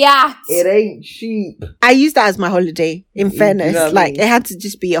on a yacht? It ain't cheap. I used that as my holiday, in fairness. You know like, it had to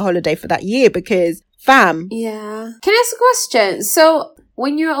just be a holiday for that year because, fam. Yeah. Can I ask a question? So,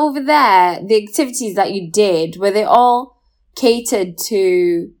 when you were over there, the activities that you did, were they all catered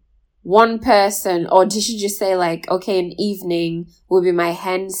to one person, or did you just say like, okay, an evening will be my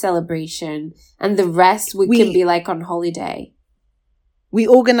hen celebration and the rest can be like on holiday? We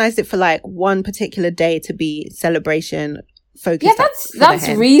organized it for like one particular day to be celebration focused. Yeah, that's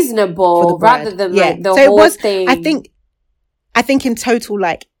reasonable rather than like the whole thing. I think in total,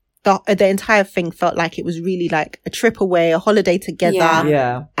 like the entire thing felt like it was really like a trip away, a holiday together.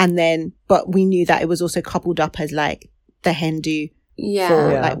 Yeah. And then, but we knew that it was also coupled up as like the hen do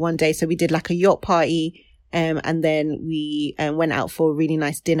for like one day. So we did like a yacht party, and then we went out for a really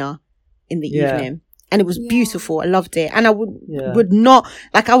nice dinner in the evening. And it was beautiful. I loved it. And I would not,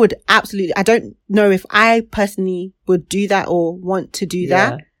 like, I would absolutely, I don't know if I personally would do that or want to do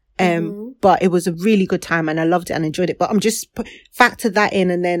that. But it was a really good time and I loved it and enjoyed it. But I'm just factor that in.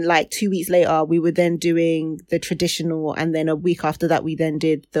 And then like 2 weeks later, we were then doing the traditional. And then a week after that, we then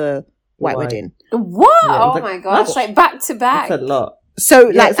did the white wedding. What? Oh my gosh. Like back to back. That's a lot.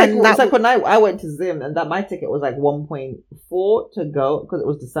 So like, it's like when I went to Zim and that my ticket was like 1.4 to go because it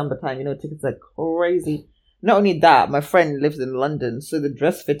was December time. You know, tickets are crazy. Not only that, my friend lives in London, so the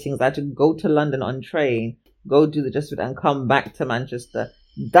dress fittings, I had to go to London on train, go do the dress fit and come back to Manchester.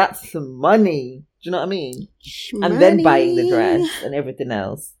 That's some money. Do you know what I mean? And then buying the dress and everything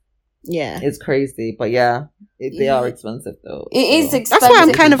else. Yeah. It's crazy. But they are expensive though. It is expensive. That's why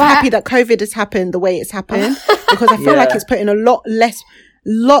I'm kind of happy that COVID has happened the way it's happened. Because I feel like it's putting a lot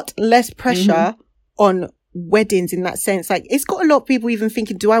less pressure on weddings in that sense. Like it's got a lot of people even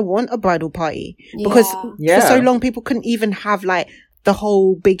thinking, do I want a bridal party? Because for so long people couldn't even have like the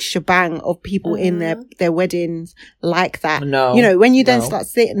whole big shebang of people in their weddings like that. No. You know, when you then start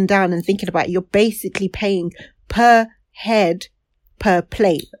sitting down and thinking about it, you're basically paying per head per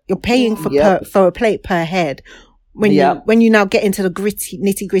plate. You're paying for a plate per head. When you now get into the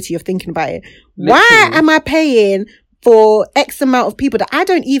nitty gritty of thinking about it, why am I paying for X amount of people that I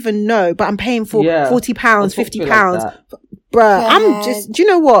don't even know, but I'm paying for £40, £50? Like bruh, I'm just, do you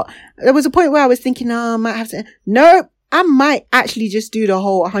know what? There was a point where I was thinking, I might have to, nope. I might actually just do the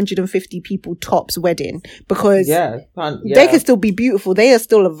whole 150 people tops wedding because they can still be beautiful. They are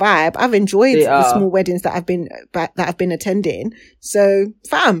still a vibe. I've enjoyed the small weddings that I've been attending. So,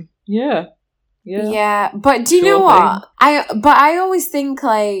 fam. Yeah, but do you know what? I always think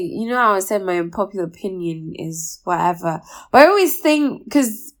like, you know how I said my unpopular opinion is whatever. But I always think,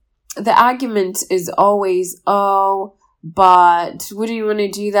 because the argument is always, but would you want to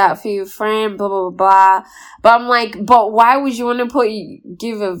do that for your friend? Blah, blah, blah, blah. But I'm like, but why would you want to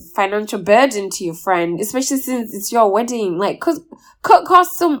give a financial burden to your friend? Especially since it's your wedding. Like, cut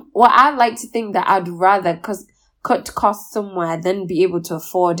costs I like to think that I'd rather cut costs somewhere than be able to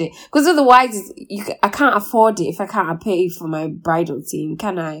afford it. Because otherwise, I can't afford it if I can't pay for my bridal team,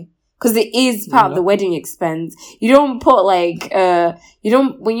 can I? Because it is part of the wedding expense. You don't put like,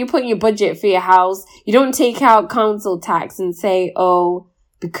 when you put in your budget for your house, you don't take out council tax and say,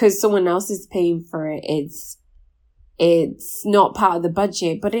 because someone else is paying for it, it's not part of the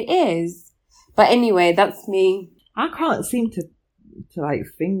budget, but it is. But anyway, that's me. I can't seem to like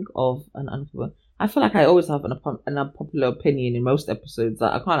think of an unpopular. I feel like I always have an unpopular opinion in most episodes.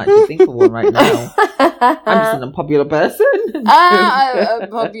 Like, I can't actually think of one right now. I'm just an unpopular person.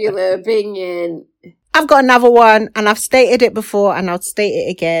 Unpopular opinion. I've got another one, and I've stated it before, and I'll state it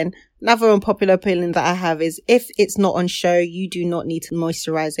again. Another unpopular opinion that I have is if it's not on show, you do not need to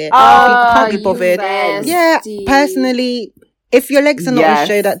moisturize it. Can't be bothered. Yeah, personally, if your legs are not on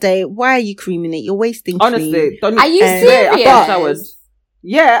show that day, why are you creaming it? You're wasting cream. Honestly, are you serious?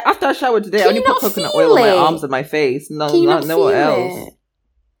 After I showered today, I only put coconut oil on my arms and my face. Nowhere else.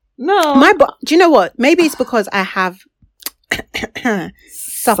 No. Do you know what? Maybe it's because I have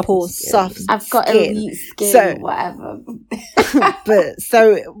supple, soft skin. I've got elite skin, whatever. But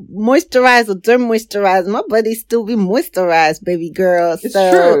so moisturize or don't moisturize, my body still be moisturized, baby girl. It's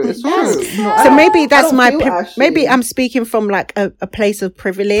true. So maybe that's maybe I'm speaking from like a place of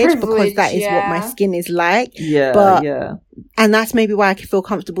privilege because that is what my skin is like. And that's maybe why I can feel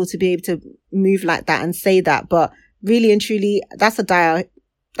comfortable to be able to move like that and say that. But really and truly, that's a die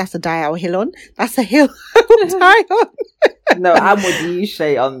I'll hill on. That's a hill I will die on. No, I'm with you,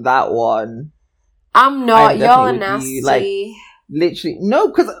 Shay, on that one. I'm not. You're nasty. Like, literally. No,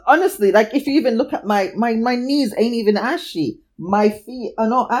 because honestly, like, if you even look at my knees ain't even ashy. My feet are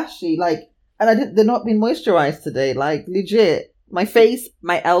not ashy. Like, and they're not being moisturized today. Like, legit. My face,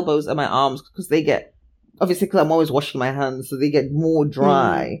 my elbows, and my arms, because they get, obviously, because I'm always washing my hands, so they get more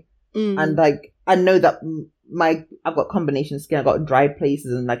dry. And like, I know that I've got combination skin, I've got dry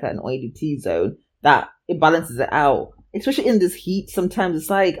places and like an oily T-zone, that it balances it out. Especially in this heat, sometimes it's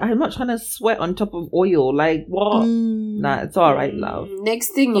like, I'm not trying to sweat on top of oil. Like, what? Nah, it's alright, love.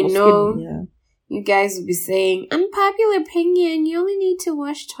 Next thing you know, you guys will be saying, unpopular opinion, you only need to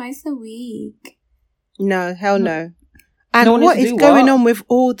wash twice a week. No, hell no. And what is going on with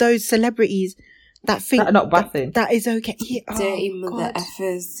all those celebrities that thing. Not bathing. That is okay. Yeah. Dirty mother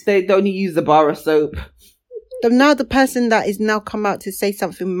effers. They don't use the bar of soap. Now the person that is now come out to say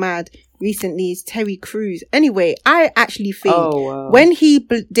something mad recently is Terry Crews. Anyway, I actually think when he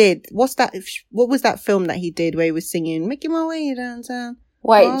did, what was that film that he did where he was singing "Making My Way Downtown"?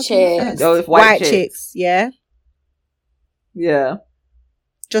 White Chicks. Oh, White Chicks. Yeah. Yeah.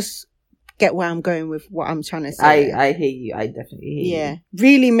 Just get where I'm going with what I'm trying to say. I hear you. I definitely hear you. Yeah.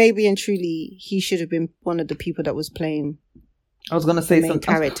 Really, maybe and truly, he should have been one of the people that was playing. I was gonna say some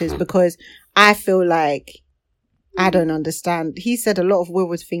characters because I feel like I don't understand. He said a lot of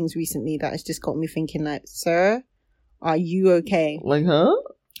weird things recently that has just got me thinking like, sir, are you okay? Like, huh?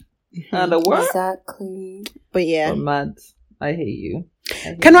 And what? Exactly. But yeah. But mad. I hear you.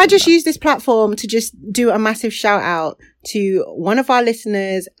 Can I just use this platform to just do a massive shout out to one of our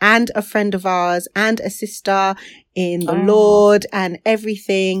listeners and a friend of ours and a sister in the Lord and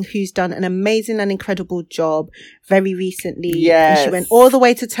everything, who's done an amazing and incredible job very recently. Yes. And she went all the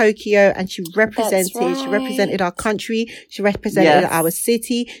way to Tokyo and she represented our country. She represented our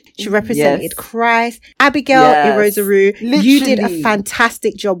city. She represented Christ. Abigail Irozaru, you did a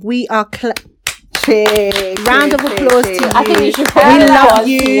fantastic job. We are round of applause to you. I think you should we love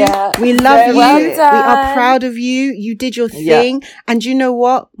you. Yeah. We love you. We are proud of you. You did your thing. And you know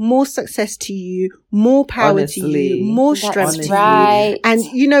what? More success to you. More power to you. More strength to you. And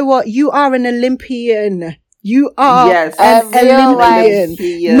you know what? You are an Olympian. You are an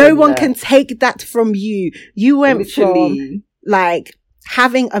Olympian. No one can take that from you. You went from like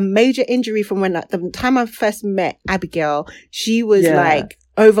having a major injury from when the time I first met Abigail, she was like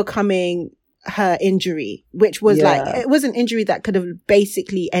overcoming her injury, which was like, it was an injury that could have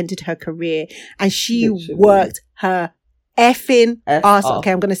basically ended her career, and she worked her effing ass off.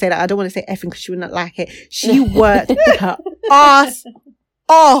 Okay, I'm going to say that. I don't want to say effing because she would not like it. She worked her ass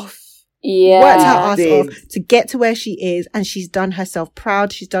off. Yeah. Worked her ass off to get to where she is, and she's done herself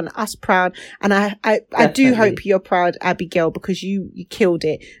proud. She's done us proud. And I do hope you're proud, Abigail, because you killed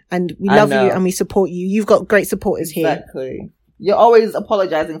it, and we love you and we support you. You've got great supporters here. Exactly. You're always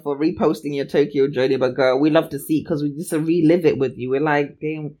apologizing for reposting your Tokyo journey, but girl, we love to see because we just relive it with you. We're like,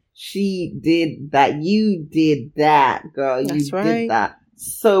 damn, she did that. You did that, girl. That's right. Did that.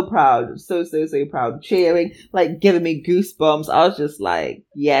 So proud. So proud. Cheering, like giving me goosebumps. I was just like,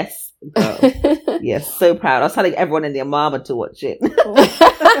 yes, girl. Yes, so proud. I was telling everyone in the Amama to watch it.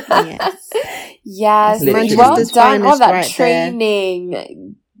 Yes. Well done. All that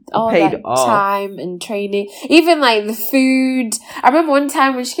training. All that time and training, even like the food. I remember one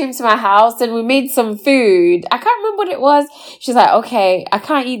time when she came to my house and we made some food. I can't remember what it was. She's like, okay, I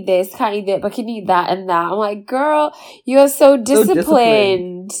can't eat this, can't eat that, but I can eat that and that. I'm like, girl, you're so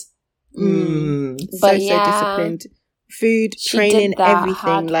disciplined. But so disciplined. Food, training,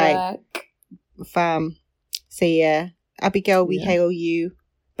 everything. Like, fam. So yeah, Abigail, we hail you.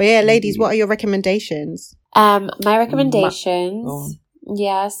 But yeah, ladies, what are your recommendations? My recommendations.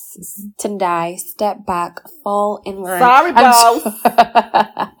 Yes, Tendai, step back, fall in line. Sorry, boss.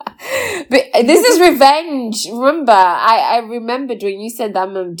 But this is revenge. Remember, I remembered when you said that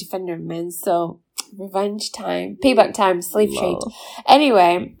I'm a defender of men, so revenge time, payback time, slave trade.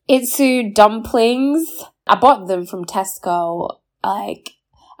 Anyway, Itsu dumplings. I bought them from Tesco.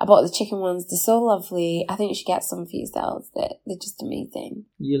 I bought the chicken ones. They're so lovely. I think you should get some for yourselves. They're just amazing.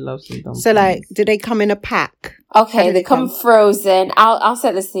 You love some dumplings. So, like, do they come in a pack? Okay, they come frozen. I'll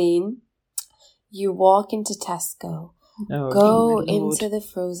set the scene. You walk into Tesco. Go into the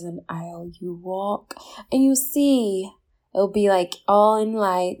frozen aisle. You walk and you see it'll be like all in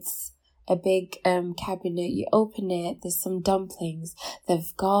lights. A big cabinet. You open it. There's some dumplings.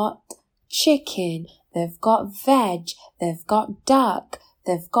 They've got chicken. They've got veg. They've got duck.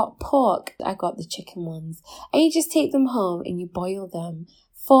 They've got pork. I got the chicken ones. And you just take them home and you boil them.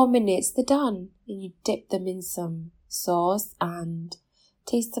 4 minutes, they're done. And you dip them in some sauce and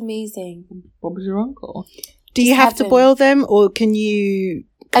tastes amazing. What was your uncle? Do you have to boil them, or can you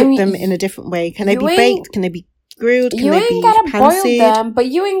cook them in a different way? Can they be baked? Can they be grilled? Can they be gotta boil them, but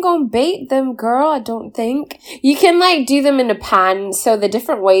you ain't gonna bake them, girl. I don't think you can like do them in a pan. So the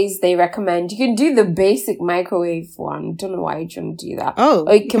different ways they recommend, you can do the basic microwave one. Don't know why you're trying to do that. Oh,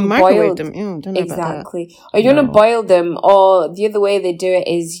 or you can microwave them. Don't know exactly. About that. Or you want to boil them, or the other way they do it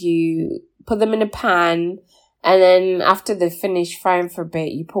is you put them in a pan, and then after they're finished frying for a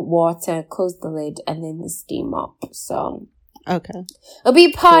bit, you put water, close the lid, and then they steam up. So okay, it'll be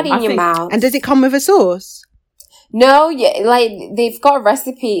a party in your mouth. And does it come with a sauce? No, yeah, like they've got a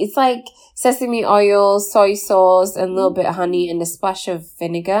recipe. It's like sesame oil, soy sauce, and a little bit of honey and a splash of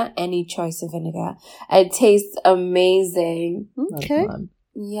vinegar. Any choice of vinegar. It tastes amazing. Okay.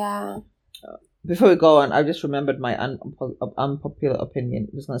 Yeah. before we go on, I just remembered my unpopular opinion.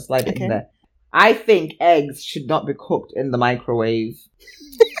 I'm just going to slide it in there. I think eggs should not be cooked in the microwave.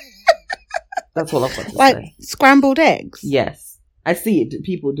 That's all I've got to say. Scrambled eggs? Yes. I see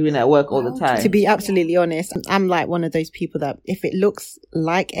people doing it at work all the time. To be absolutely honest, I'm like one of those people that if it looks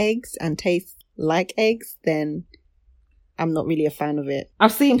like eggs and tastes like eggs, then I'm not really a fan of it.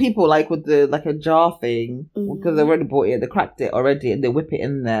 I've seen people like with a jar thing, because they already bought it, they cracked it already, and they whip it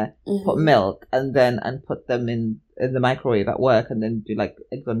in there, put milk, and put them in the microwave at work, and then do like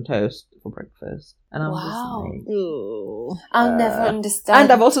eggs on toast for breakfast. And I'm just like, I'll never understand.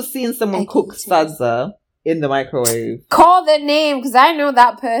 And I've also seen someone cook sadza in the microwave. Call the name, because I know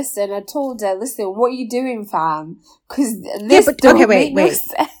that person. I told her, listen, what are you doing, fam? Because this wait. No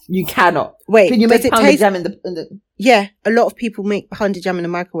sense. You cannot. Wait, can you make pounded jam in the? Yeah, a lot of people make pounded jam in the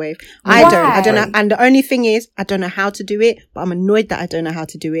microwave. I don't know. And the only thing is, I don't know how to do it, but I'm annoyed that I don't know how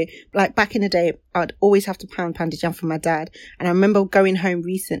to do it. Like back in the day, I'd always have to pounded jam for my dad. And I remember going home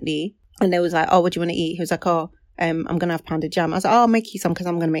recently and they was like, oh, what do you want to eat? He was like, oh, I'm going to have pounded jam. I was like, oh, I'll make you some because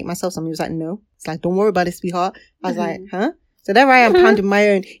I'm going to make myself some. He was like, no. It's like, don't worry about it, sweetheart. I was like, huh? So there I am pounding my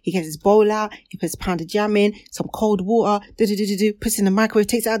own. He gets his bowl out. He puts pounded jam in, some cold water, puts it in the microwave,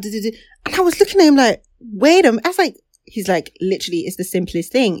 takes it out. And I was looking at him like, wait a minute. I was like, he's like, literally, it's the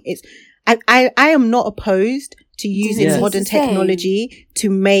simplest thing. I am not opposed to using modern technology to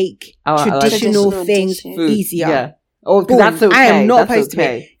make traditional things easier. Yeah. Oh, that's okay. I am not opposed to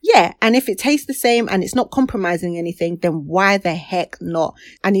it. Yeah. And if it tastes the same and it's not compromising anything, then why the heck not?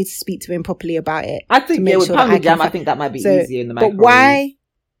 I need to speak to him properly about it. I think, with pounded jam, I think that might be easier in the microwave. But why?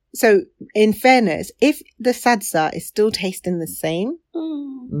 So, in fairness, if the sadza is still tasting the same,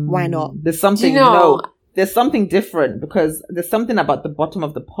 why not? There's something, there's something different because there's something about the bottom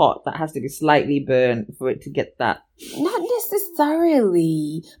of the pot that has to be slightly burnt for it to get that. Not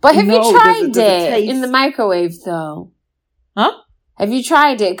necessarily. But have you tried it in the microwave though? Huh? Have you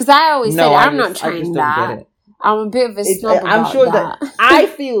tried it? Because I always say I'm not trying that. I'm a bit of a snob about I'm sure that I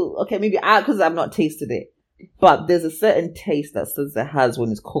feel, okay, maybe because I've not tasted it, but there's a certain taste that sadza has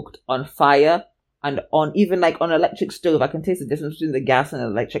when it's cooked on fire. And on even like on electric stove, I can taste the difference between the gas and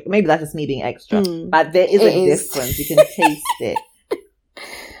electric. Maybe that's just me being extra, but there is a difference. You can taste it.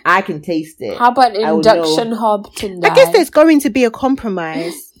 I can taste it. How about induction hob tonight? I guess there's going to be a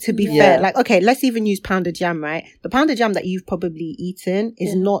compromise. To be fair, like okay, let's even use pounded jam, right? The pounded jam that you've probably eaten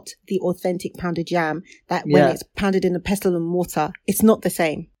is not the authentic pounded jam that when it's pounded in a pestle and mortar, it's not the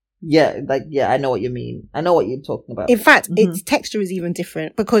same. Yeah, I know what you mean. I know what you're talking about. In fact, its texture is even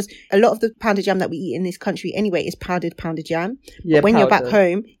different because a lot of the pounded jam that we eat in this country anyway is pounded jam. Yeah, but when you're back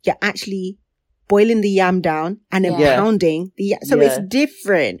home, you're actually boiling the yam down and then pounding the yam. So it's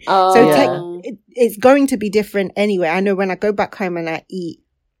different. It's going to be different anyway. I know when I go back home and I eat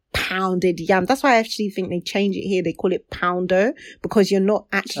pounded yam. That's why I actually think they change it here. They call it poundo because you're not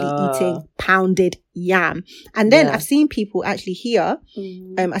actually eating pounded yam. And then I've seen people actually here.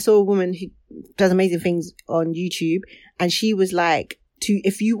 I saw a woman who does amazing things on YouTube and she was like,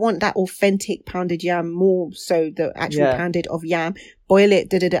 if you want that authentic pounded yam, more so the actual pounded of yam, boil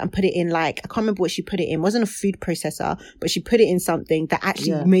it, and put it in like, I can't remember what she put it in. It wasn't a food processor, but she put it in something that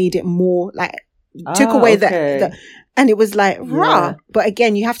actually made it more like, took away the and it was like raw. But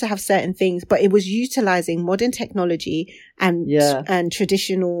again, you have to have certain things, but it was utilizing modern technology and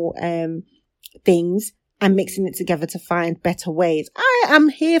traditional things and mixing it together to find better ways. I am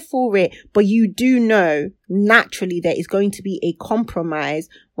here for it, but you do know naturally there is going to be a compromise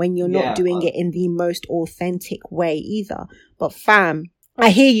when you're not doing it in the most authentic way either. But fam,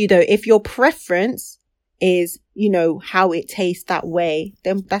 I hear you though. If your preference is, how it tastes that way,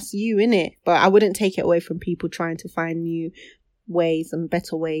 then that's you, innit? But I wouldn't take it away from people trying to find new ways and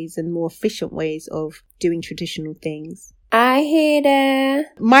better ways and more efficient ways of doing traditional things. I hear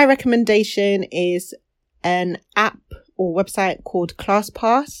that. My recommendation is an app or website called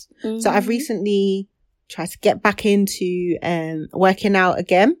ClassPass. So I've recently tried to get back into working out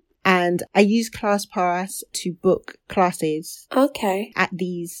again. And I use ClassPass to book classes. Okay. At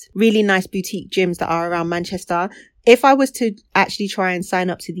these really nice boutique gyms that are around Manchester. If I was to actually try and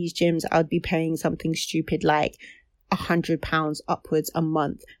sign up to these gyms, I would be paying something stupid like £100 upwards a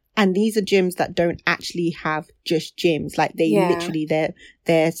month. And these are gyms that don't actually have just gyms. Like they literally,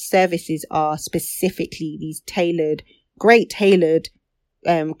 their services are specifically these great tailored,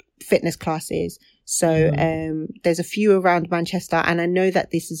 fitness classes. So, there's a few around Manchester and I know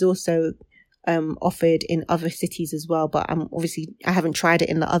that this is also, offered in other cities as well, but I haven't tried it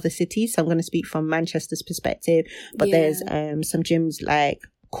in the other cities. So I'm going to speak from Manchester's perspective, but there's, some gyms like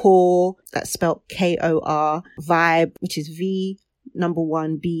Core, that's spelled KOR, Vibe, which is number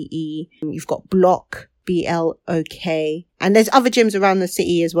 1, BE. You've got Block, BLOK. And there's other gyms around the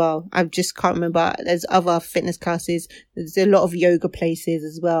city as well. I just can't remember. There's other fitness classes. There's a lot of yoga places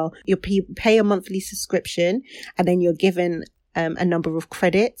as well. You pay a monthly subscription, and then you're given a number of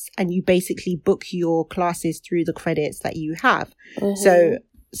credits, and you basically book your classes through the credits that you have. So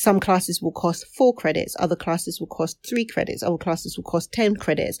some classes will cost 4 credits, other classes will cost 3 credits, other classes will cost 10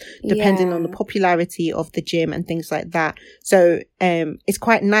 credits, depending on the popularity of the gym and things like that. So it's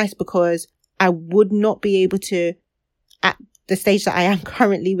quite nice, because I would not be able to, at the stage that I am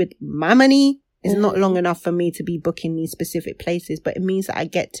currently with my money, is not long enough for me to be booking these specific places, but it means that I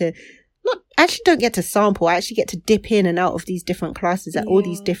get to I actually don't get to sample. I actually get to dip in and out of these different classes at all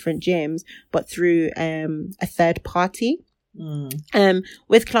these different gyms, but through a third party.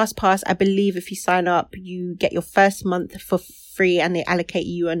 With ClassPass, I believe if you sign up, you get your first month for free, and they allocate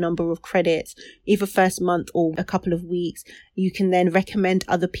you a number of credits, either first month or a couple of weeks. You can then recommend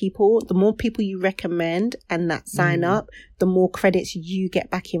other people. The more people you recommend and that sign up, the more credits you get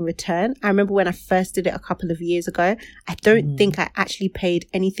back in return. I remember when I first did it a couple of years ago, I don't think I actually paid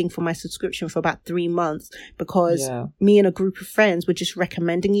anything for my subscription for about 3 months, because me and a group of friends were just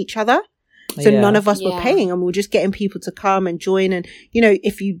recommending each other. So none of us were paying, and we were just getting people to come and join. And, you know,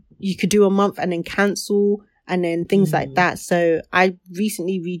 if you could do a month and then cancel and then things like that. So I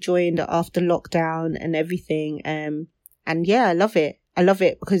recently rejoined after lockdown and everything. And yeah, I love it. I love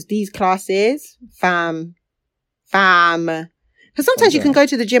it because these classes, fam. Because sometimes you can go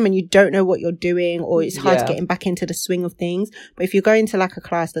to the gym and you don't know what you're doing, or it's hard getting back into the swing of things. But if you're going to like a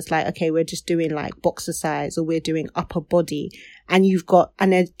class that's like, okay, we're just doing like boxercise, or we're doing upper body, and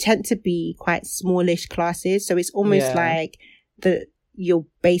and they tend to be quite smallish classes. So it's almost like you're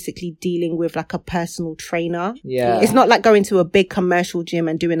basically dealing with like a personal trainer. It's not like going to a big commercial gym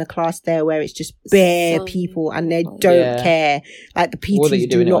and doing a class there where it's just bare people and they don't care. Like the PTs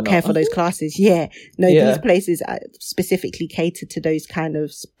do not care for those classes. These places are specifically catered to those kind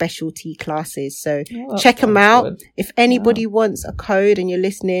of specialty classes. So check them out. Good. If anybody wants a code and you're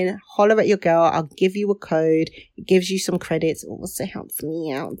listening, holler at your girl. I'll give you a code. It gives you some credits. It also helps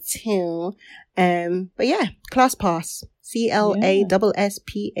me out too. But yeah, ClassPass. ClassPass.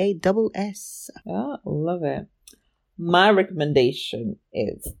 Yeah, love it. My recommendation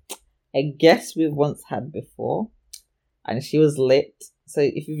is a guest we've once had before, and she was lit. So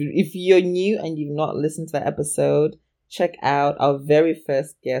if you're new and you've not listened to the episode, check out our very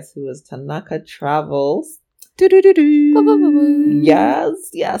first guest, who was Tanaka Travels. Yes.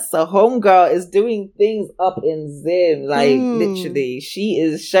 So homegirl is doing things up in Zim. Like literally, she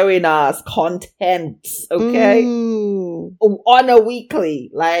is showing us content, okay? On a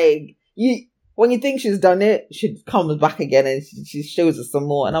weekly. Like when you think she's done it, she comes back again and she shows us some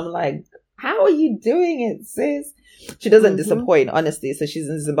more. And I'm like, how are you doing it, sis? She doesn't disappoint, honestly. So she's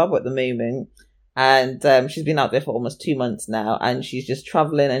in Zimbabwe at the moment, and she's been out there for almost 2 months now, and she's just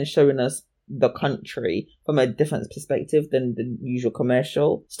traveling and showing us the country from a different perspective than the usual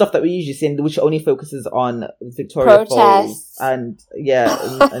commercial stuff that we usually see, which only focuses on Victoria Falls and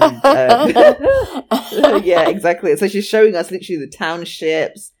exactly. So she's showing us literally the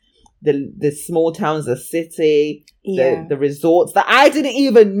townships, the small towns, the city, the resorts that I didn't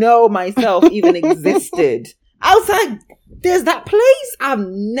even know myself even existed. I was like, there's that place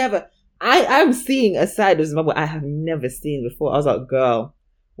I'm seeing a side of Zimbabwe I have never seen before. I was like, girl,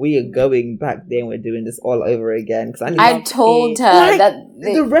 we are going back there and we're doing this all over again. Because I told her like, that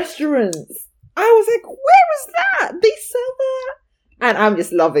the restaurants. I was like, where is that? They sell that? And I'm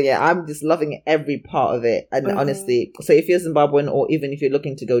just loving it. I'm just loving every part of it. And honestly, so if you're Zimbabwean, or even if you're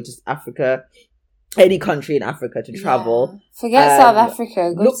looking to go to Africa, any country in Africa to travel. Forget South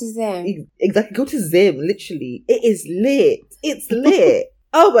Africa. Go to Zim. Exactly. Go to Zim. Literally. It is lit. It's lit.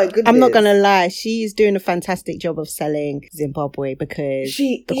 Oh my goodness. I'm not going to lie. She's doing a fantastic job of selling Zimbabwe, because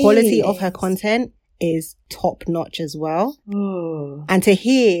the quality of her content is top notch as well. And to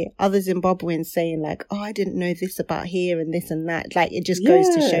hear other Zimbabweans saying like, oh, I didn't know this about here and this and that. Like, it just goes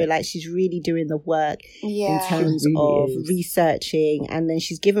to show like she's really doing the work in terms of researching. And then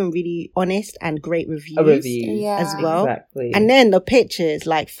she's given really honest and great reviews as well. Exactly. And then the pictures,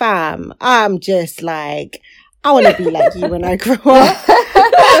 like, fam, I'm just like, I want to be like you when I grow up. I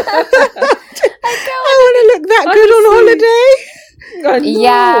want to look that good on holiday. I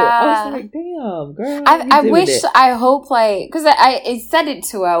was like, damn, girl. I hope, like, because I said it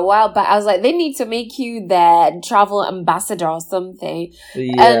to her a while back. I was like, they need to make you their travel ambassador or something.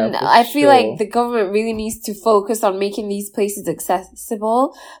 And I feel like the government really needs to focus on making these places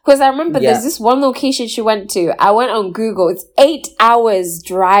accessible. Because I remember there's this one location she went to. I went on Google. It's 8 hours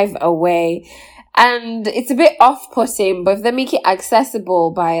drive away. And it's a bit off-putting, but if they make it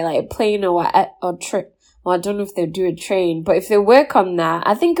accessible by like plane or trip, well, I don't know if they'll do a train, but if they work on that,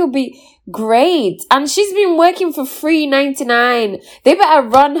 I think it'll be great. And she's been working for $3.99. They better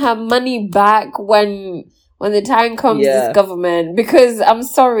run her money back when the time comes, this government, because I'm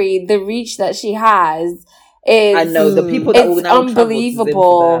sorry, the reach that she has is, I know the people that will now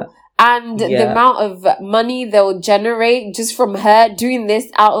unbelievable. And the amount of money they'll generate just from her doing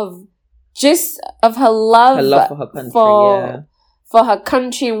this out of her love for her country, for her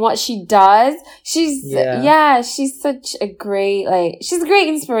country and what she does. She's such a great, she's a great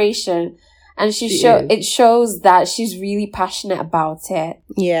inspiration, and it shows that she's really passionate about it.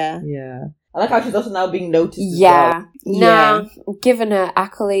 Yeah. I like how she's also now being noticed giving her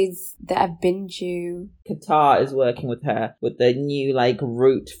accolades that have been due. Qatar is working with her with the new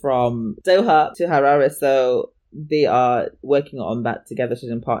route from Doha to Harare, so they are working on that together. She's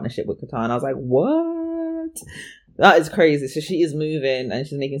in partnership with Qatar, and I was like, what? That is crazy. So she is moving, and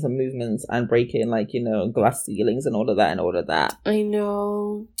she's making some movements and breaking glass ceilings and all of that. I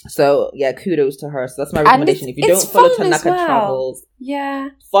know. So yeah, kudos to her. So that's my recommendation. If you don't follow Tanaka Travels,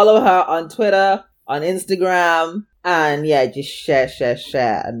 follow her on Twitter, on Instagram, and just share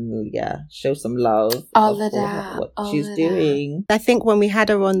and show some love. All of that. What she's doing. I think when we had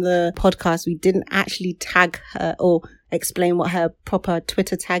her on the podcast, we didn't actually tag her or explain what her proper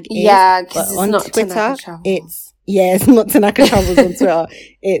Twitter tag is. Yeah, because on not Twitter, it's not Tanaka Travels on Twitter.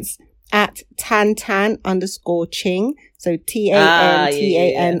 It's at Tantan _Ching. So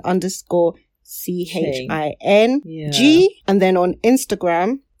TANTAN _CHING. And then on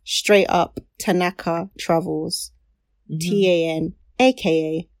Instagram, straight up Tanaka Travels. TAN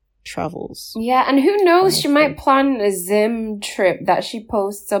AKA Travels. Yeah, and who knows, she might plan a Zim trip that she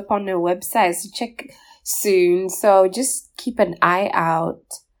posts up on her website, so check soon. So just keep an eye out.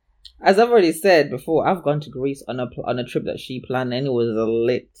 As I've already said before, I've gone to Greece on a trip that she planned, and it was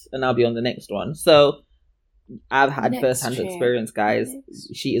lit, and I'll be on the next one. So I've had first-hand experience, guys.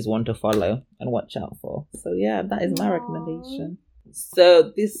 She is one to follow and watch out for. So yeah, that is my recommendation.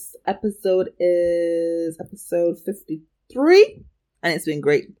 So this episode is episode 53, and it's been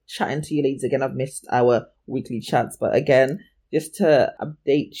great chatting to you ladies again. I've missed our weekly chats, but again, just to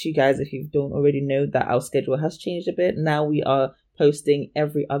update you guys, if you don't already know, that our schedule has changed a bit. Now we are posting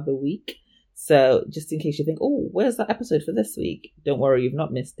every other week. So just in case you think, oh, where's that episode for this week? Don't worry, you've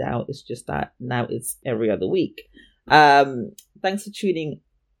not missed out. It's just that now it's every other week. Thanks for tuning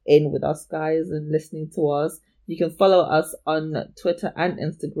in with us, guys, and listening to us. You can follow us on Twitter and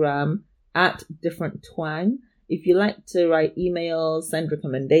Instagram at Different Twang. If you like to write emails, send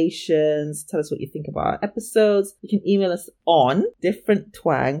recommendations, tell us what you think about our episodes, you can email us on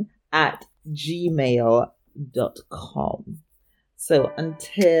differenttwang@gmail.com. So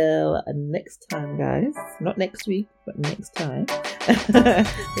until next time, guys. Not next week, but next time. We'll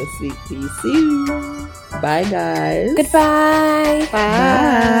speak to you soon. Bye, guys. Goodbye.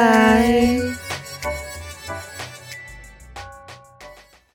 Bye.